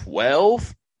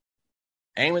 12.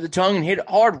 Aim with the tongue and hit it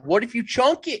hard. What if you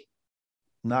chunk it?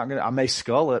 I may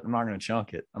scull it. I'm not going to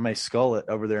chunk it. I may scull it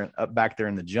over there, back there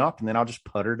in the junk, and then I'll just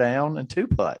putter down and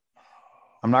 2-putt.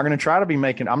 I'm not going to try to be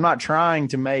making. I'm not trying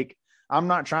to make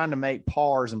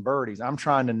pars and birdies. I'm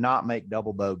trying to not make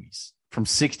double bogeys from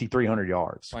 6,300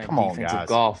 yards. Come on, guys.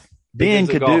 Golf. Ben,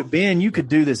 you could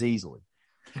do this easily.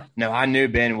 No, I knew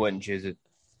Ben wouldn't choose it.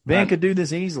 Ben could do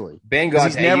this easily. Ben goes.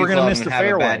 He's never going to miss the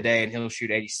fairway. Have a bad day, and he'll shoot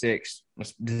 86.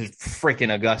 This is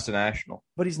freaking Augusta National.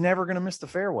 But he's never going to miss the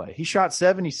fairway. He shot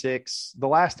 76 the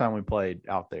last time we played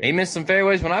out there. He missed some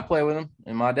fairways when I played with him,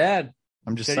 and my dad.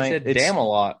 I'm just saying, he said damn a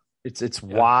lot. It's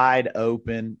wide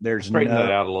open. There's straighten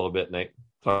that out a little bit, Nate.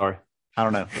 Sorry, I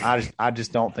don't know. I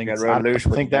just don't think that's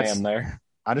there.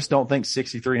 I just don't think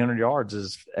 6,300 yards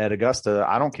is at Augusta.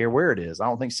 I don't care where it is. I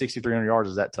don't think 6,300 yards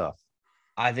is that tough.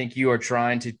 I think you are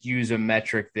trying to use a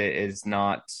metric that is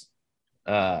not.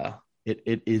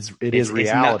 It is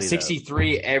reality.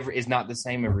 63 is not the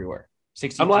same everywhere.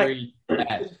 63.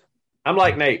 I'm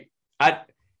like Nate.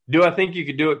 Do I think you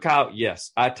could do it, Kyle?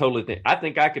 Yes, I totally think. I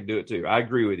think I could do it too. I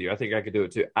agree with you. I think I could do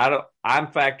it too. I'm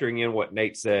factoring in what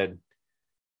Nate said.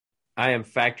 I am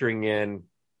factoring in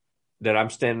that I'm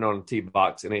standing on a tee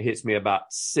box and it hits me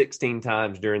about 16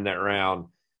 times during that round.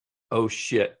 Oh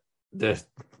shit!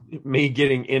 Me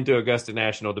getting into Augusta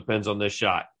National depends on this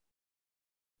shot.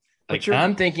 Like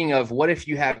I'm thinking of what if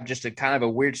you have just a kind of a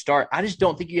weird start. I just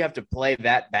don't think you have to play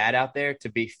that bad out there to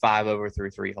be 5 over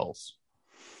through 3 holes.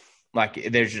 Like I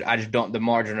just don't the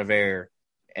margin of error,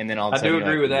 and then all of a sudden I do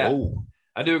agree with that.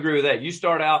 I do agree with that. You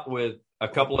start out with a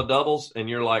couple of doubles, and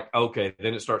you're like, okay,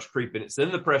 then it starts creeping.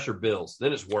 Then the pressure builds.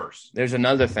 Then it's worse. There's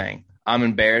another thing. I'm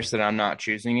embarrassed that I'm not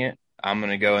choosing it. I'm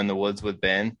going to go in the woods with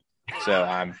Ben, so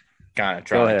I'm kind of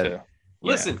trying to.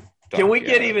 Listen, can we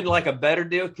get even like a better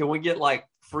deal? Can we get like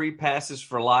free passes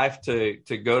for life to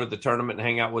go to the tournament and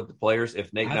hang out with the players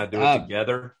if Nate and I do it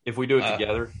together? If we do it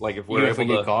together, like if we're able to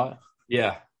get caught,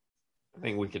 yeah. I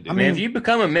think we could do. I mean, if you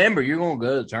become a member, you're going to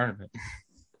go to the tournament.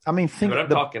 I mean, but I'm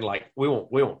talking like we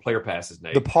won't player passes,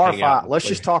 Nate. The par 5. Let's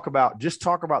just talk about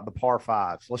the par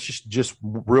 5s. Let's just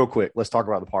real quick. Let's talk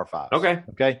about the par 5s.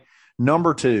 Okay.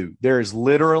 Number 2, there is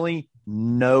literally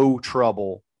no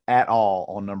trouble at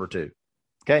all on number 2.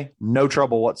 Okay, no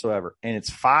trouble whatsoever, and it's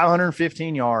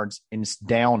 515 yards and it's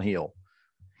downhill.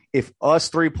 If us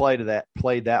 3 played that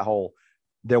hole,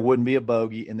 there wouldn't be a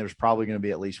bogey, and there's probably going to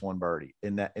be at least one birdie.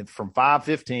 And from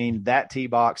 515, that tee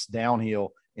box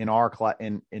downhill in our class,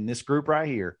 in this group right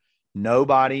here,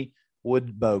 nobody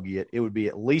would bogey it. It would be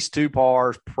at least 2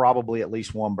 pars, probably at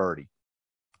least 1 birdie.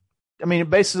 I mean, it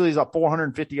basically is a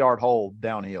 450-yard hole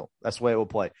downhill. That's the way it will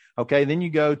play. Okay, then you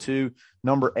go to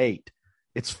number 8.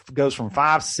 It goes from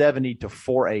 570 to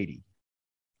 480.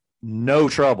 No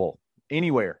trouble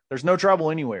anywhere. There's no trouble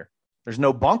anywhere. There's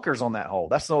no bunkers on that hole.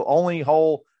 That's the only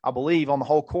hole, I believe, on the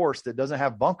whole course that doesn't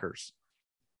have bunkers.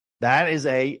 That is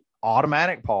a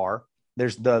automatic par.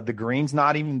 There's the green's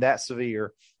not even that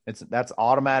severe. That's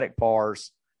automatic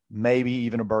pars, maybe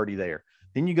even a birdie there.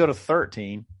 Then you go to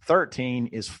 13. 13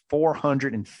 is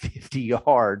 450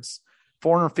 yards,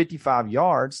 455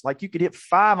 yards. Like you could hit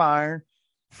 5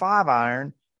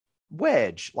 iron,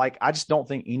 wedge. Like I just don't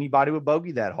think anybody would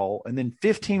bogey that hole. And then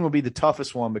 15 would be the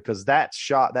toughest one because that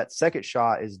second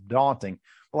shot is daunting.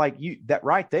 Like that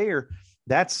right there,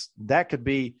 that could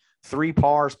be 3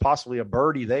 pars, possibly a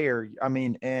birdie there. I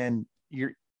mean, and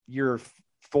you're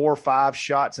 4 or 5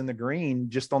 shots in the green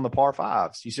just on the par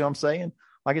 5s. You see what I'm saying?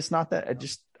 Like it's not that. I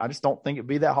just don't think it'd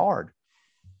be that hard.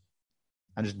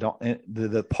 I just don't.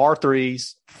 The par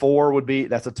 3s, 4 would be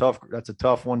that's a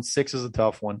tough one. 6 is a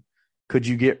tough one. Could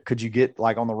you get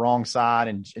like on the wrong side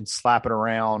and slap it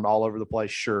around all over the place?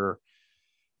 Sure.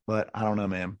 But I don't know,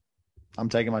 man. I'm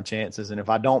taking my chances. And if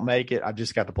I don't make it, I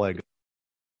just got to play.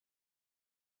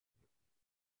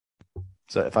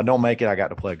 So if I don't make it, I got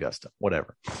to play Augusta,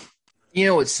 whatever. You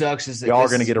know what sucks is that y'all are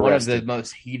this going to is get one arrested. of the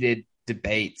most heated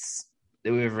debates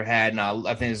that we've ever had. And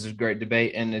I think this is a great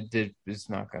debate, and it's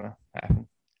not going to happen.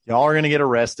 Y'all are going to get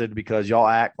arrested because y'all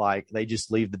act like they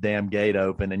just leave the damn gate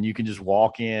open and you can just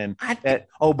walk in.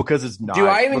 Because it's not. Do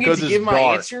I even get to give my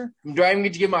dark. answer? Do I even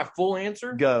get to give my full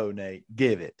answer? Go, Nate.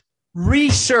 Give it.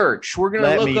 Research. We're going to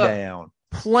Let look me up down.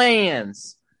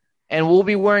 plans, and we'll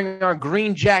be wearing our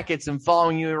green jackets and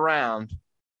following you around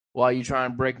while you try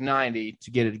and break 90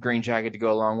 to get a green jacket to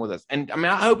go along with us. And, I mean,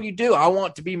 I hope you do. I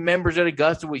want to be members at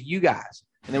Augusta with you guys.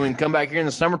 And then we can come back here in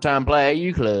the summertime and play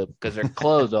AU Club because they're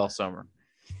closed all summer.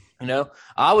 You know,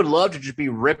 I would love to just be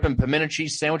ripping pimento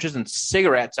cheese sandwiches and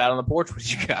cigarettes out on the porch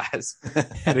with you guys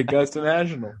At Augusta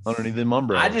National. Underneath them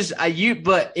umbrellas.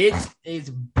 But it's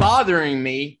bothering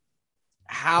me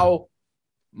how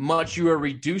much you are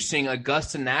reducing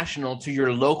Augusta National to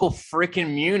your local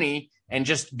freaking Muni and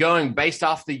just going based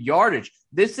off the yardage.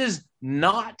 This is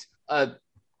not a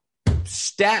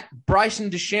stat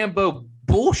Bryson DeChambeau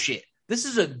bullshit. This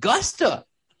is Augusta.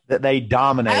 That they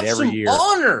dominate Have every some year.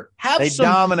 honor. Have They some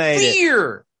dominate it.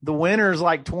 fear. The winner's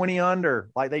like 20 under.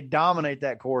 Like they dominate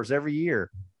that course every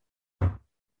year.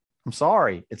 I'm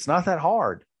sorry. It's not that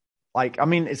hard.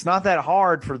 It's not that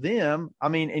hard for them. I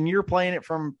mean, and you're playing it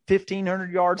from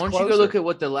 1,500 yards Why don't closer. you go look at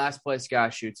what the last place guy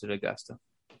shoots at Augusta?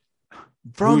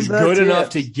 From Who's the good tips. enough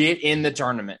to get in the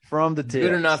tournament? From the tip.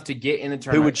 Good enough to get in the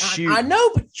tournament. would shoot. I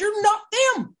know, but you're not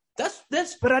them.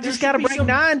 That's. But I just got to break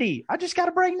 90. I just got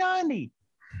to break 90.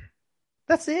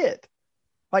 That's it.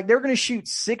 Like they're going to shoot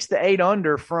 6 to 8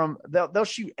 under from they'll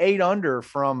shoot 8 under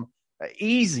from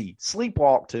easy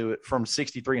sleepwalk to it from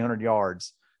 6,300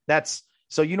 yards. That's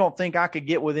so you don't think I could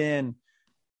get within,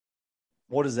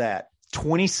 what is that?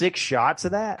 26 shots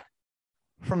of that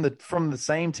from the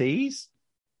same tees?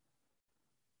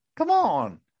 Come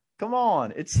on.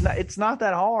 It's not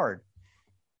that hard.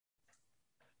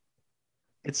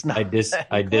 It's not.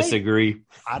 I disagree.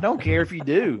 I don't care if you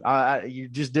do. You're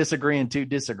just disagreeing to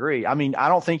disagree. I mean, I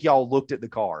don't think y'all looked at the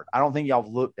card. I don't think y'all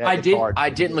looked at the card. I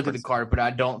didn't look at the card, but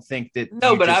I don't think that.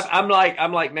 No, but I'm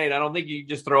like Nate. I don't think you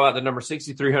just throw out the number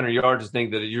 6,300 yards and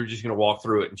think that you're just going to walk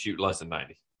through it and shoot less than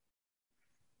 90.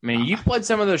 I mean, you played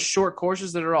some of those short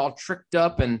courses that are all tricked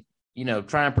up and, you know,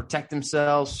 trying to protect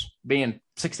themselves, being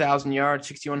 6,000 yards,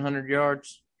 6,100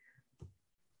 yards.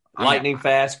 Lightning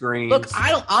fast greens. Look,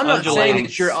 I'm not saying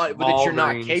that you're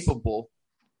not greens. capable.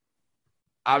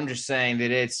 I'm just saying that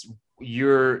it's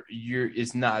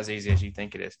not as easy as you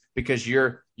think it is because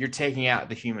you're taking out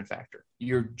the human factor.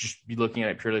 You're just looking at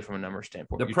it purely from a number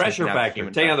standpoint. The You're pressure taking out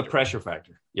factor. Taking out the pressure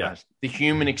factor. Yeah. the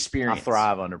human I experience.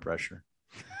 thrive under pressure.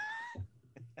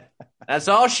 That's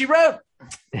all she wrote.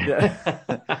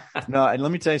 No, and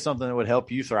let me tell you something that would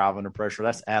help you thrive under pressure.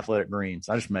 That's Athletic Greens.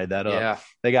 I just made that up. Yeah.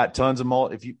 They got tons of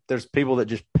there's people that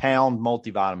just pound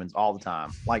multivitamins all the time.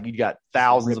 Like you got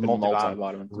thousands of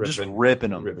multivitamins. Just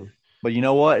ripping them. But you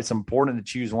know what? It's important to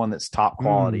choose one that's top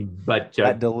quality. But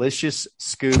that delicious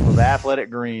scoop of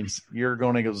Athletic Greens, you're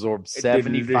going to absorb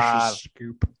 75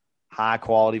 high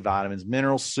quality vitamins,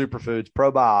 minerals, superfoods,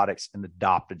 probiotics, and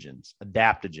adaptogens.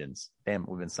 Damn,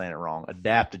 we've been saying it wrong.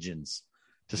 Adaptogens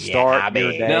to start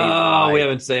your day. No, right. we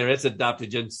haven't said it. It's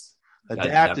adaptogens.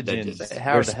 Adaptogens.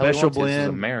 How Their the hell special this is blend.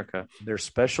 America. Their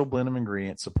special blend of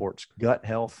ingredients supports gut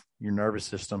health, your nervous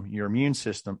system, your immune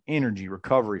system, energy,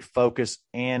 recovery, focus,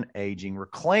 and aging.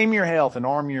 Reclaim your health and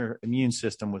arm your immune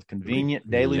system with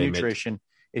convenient daily nutrition.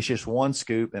 It's just one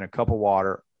scoop in a cup of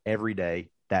water every day.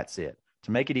 That's it.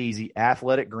 To make it easy,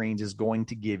 Athletic Greens is going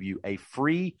to give you a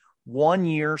free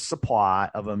 1-year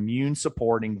supply of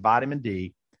immune-supporting vitamin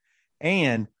D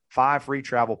and 5 free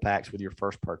travel packs with your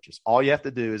first purchase. All you have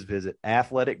to do is visit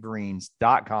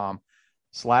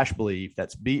athleticgreens.com/believe.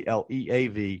 That's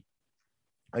BLEAV.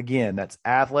 Again, that's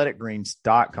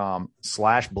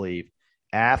athleticgreens.com/believe.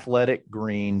 Athletic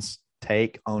Greens,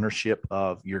 take ownership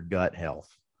of your gut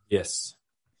health. Yes.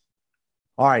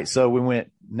 All right, so we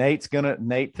went. Nate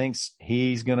thinks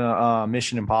he's gonna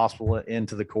Mission Impossible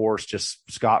into the course just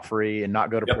scot-free and not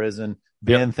go to prison.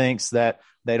 Ben thinks that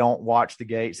they don't watch the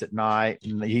gates at night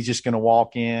and he's just gonna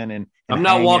walk in and I'm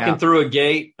not walking through a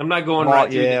gate. I'm not going right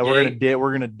through the gate.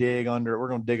 We're gonna dig under. We're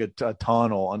gonna dig a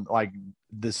tunnel and like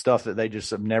the stuff that they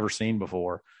just have never seen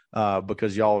before.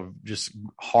 Because y'all are just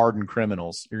hardened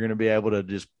criminals. You're gonna be able to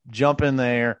just jump in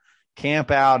there,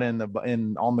 camp out on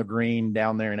the green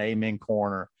down there in Amen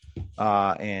Corner,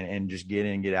 and just get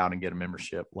in, get out, and get a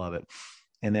membership. Love it.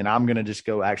 And then I'm going to just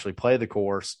go actually play the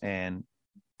course, and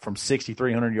from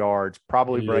 6,300 yards,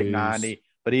 probably break 90.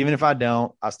 But even if I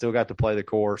don't, I still got to play the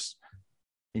course,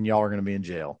 and y'all are going to be in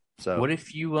jail. So what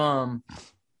if you go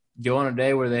on a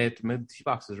day where they have to move the tee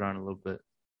boxes around a little bit?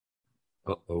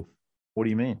 Uh-oh. What do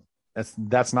you mean?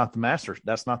 That's not the Masters.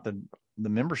 That's not the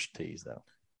members tees, though.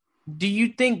 Do you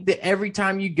think that every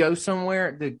time you go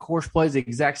somewhere, the course plays the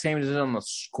exact same as it is on the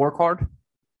scorecard?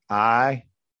 I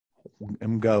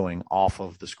am going off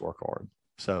of the scorecard.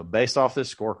 So based off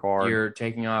this scorecard, you're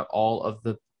taking out all of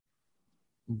the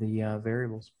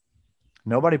variables.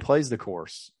 Nobody plays the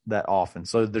course that often,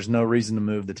 so there's no reason to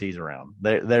move the tees around.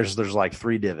 There's like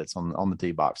 3 divots on the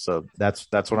tee box, so that's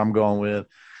what I'm going with.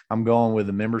 I'm going with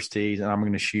the members tees, and I'm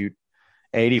going to shoot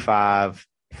 85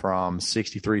 from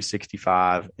 63,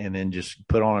 65, and then just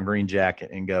put on a green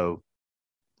jacket and go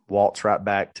waltz right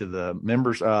back to the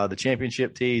members, the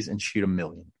championship tees, and shoot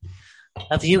 1,000,000.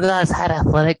 Have you guys had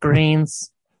athletic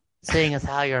greens, seeing as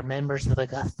how you're members of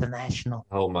Augusta National?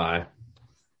 Oh, my.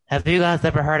 Have you guys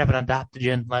ever heard of an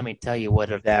adaptogen? Let me tell you what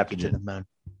it'll take you to the moon.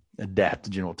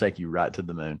 Adaptogen will take you right to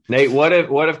the moon. Nate, what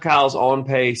if Kyle's on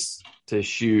pace to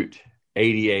shoot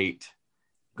 88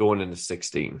 going into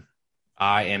 16?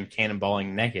 I am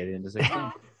cannonballing naked into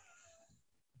 16.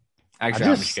 Actually,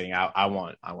 I'm just kidding. I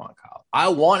want Kyle. I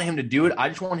want him to do it. I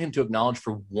just want him to acknowledge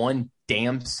for one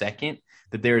damn second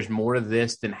that there is more to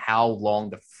this than how long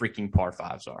the freaking par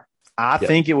 5s are. I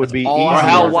think it would be easier. Or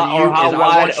how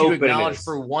wide open acknowledge it is.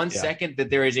 for one second that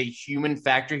there is a human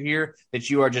factor here, that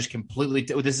you are just completely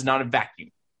this is not a vacuum.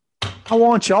 I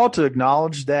want y'all to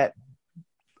acknowledge that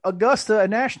Augusta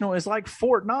National is like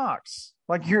Fort Knox.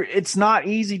 Like it's not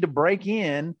easy to break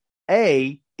in,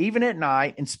 even at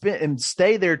night, and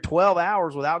stay there 12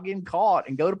 hours without getting caught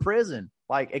and go to prison.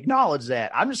 Like, acknowledge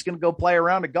that. I'm just going to go play a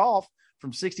round of golf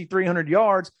from 6,300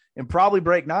 yards and probably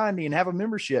break 90 and have a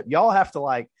membership. Y'all have to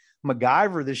like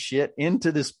MacGyver this shit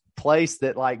into this place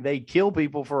that like they kill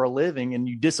people for a living and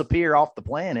you disappear off the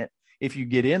planet if you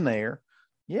get in there.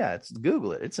 Yeah,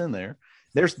 Google it. It's in there.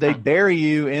 They bury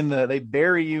you in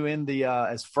the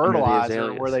as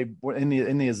fertilizer where they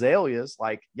in the azaleas.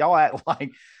 Like y'all act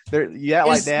like they're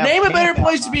like they have name a better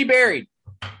place to be buried.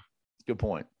 Good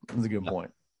point. That's a good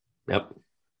point. Yep.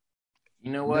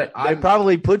 You know what? They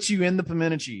probably put you in the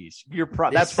pimento cheese.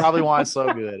 That's probably why it's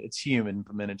so good. It's human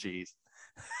pimento cheese.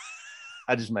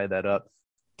 I just made that up.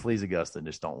 Please, Augusta,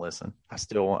 just don't listen. I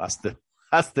still want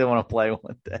to play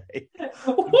one day.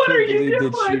 What are you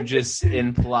doing? That you just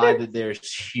implied that there's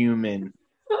human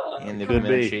in the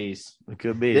pimento cheese. It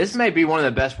could be. This may be one of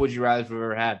the best would you rather we've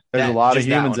ever had. There's a lot of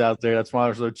humans out there. That's why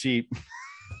they're so cheap.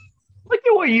 Look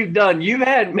at what you've done. You've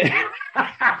had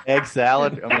egg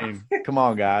salad. I mean, come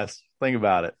on, guys. Think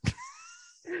about it.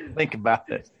 Think about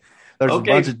it. There's a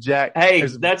bunch of jack. Hey,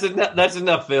 that's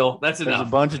enough, Phil. That's enough. There's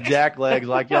a bunch of jack legs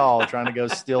like y'all trying to go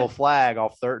steal a flag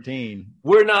off 13.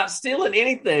 We're not stealing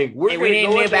anything. We need a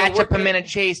new batch of pimento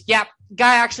cheese. Yep,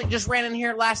 guy actually just ran in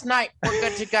here last night. We're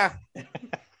good to go.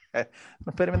 I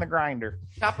put him in the grinder.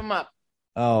 Chop him up.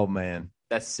 Oh man,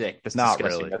 that's sick. That's not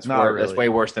disgusting. really. That's really. That's way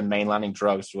worse than mainlining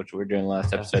drugs, which we were doing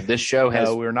last episode. This show has.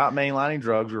 No, we're not mainlining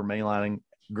drugs. We're mainlining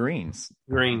greens.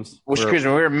 Which excuse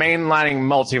me, we're mainlining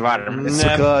multivitamins.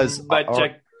 It's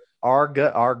because our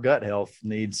gut health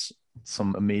needs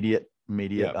some immediate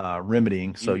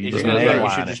remedying. So you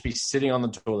should just be sitting on the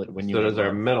toilet when you. So does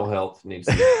our mental health needs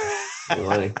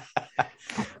money.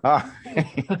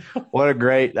 What a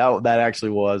great that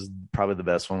actually was probably the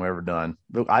best one we've ever done.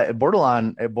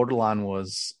 Borderline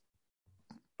was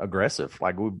aggressive.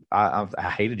 Like I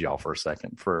hated y'all for a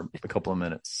second for a couple of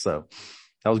minutes. So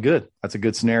that was good. That's a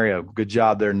good scenario. Good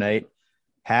job there, Nate.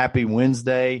 Happy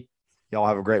Wednesday. Y'all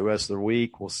have a great rest of the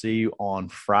week. We'll see you on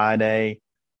Friday.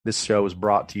 This show is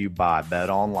brought to you by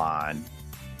Bet Online,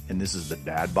 and this is the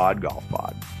Dad Bod Golf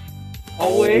Pod.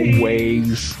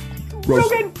 Always.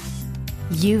 Rogan.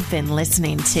 You've been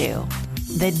listening to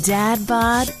the Dad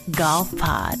Bod Golf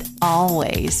Pod.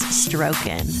 Always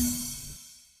stroking.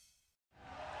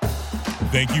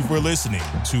 Thank you for listening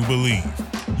to Believe.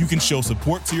 You can show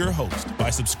support to your host by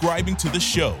subscribing to the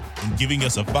show and giving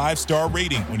us a 5-star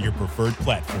rating on your preferred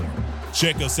platform.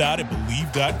 Check us out at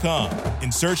Believe.com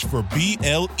and search for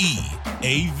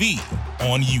BLEAV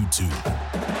on YouTube.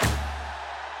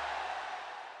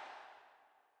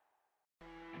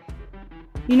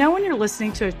 You know when you're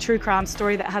listening to a true crime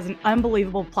story that has an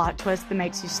unbelievable plot twist that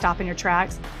makes you stop in your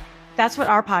tracks? That's what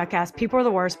our podcast, People Are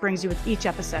the Worst, brings you with each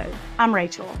episode. I'm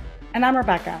Rachel. And I'm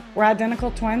Rebecca. We're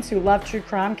identical twins who love true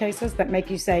crime cases that make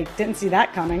you say, didn't see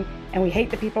that coming, and we hate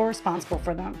the people responsible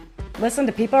for them. Listen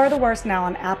to People Are the Worst now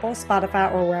on Apple,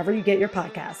 Spotify, or wherever you get your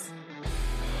podcasts.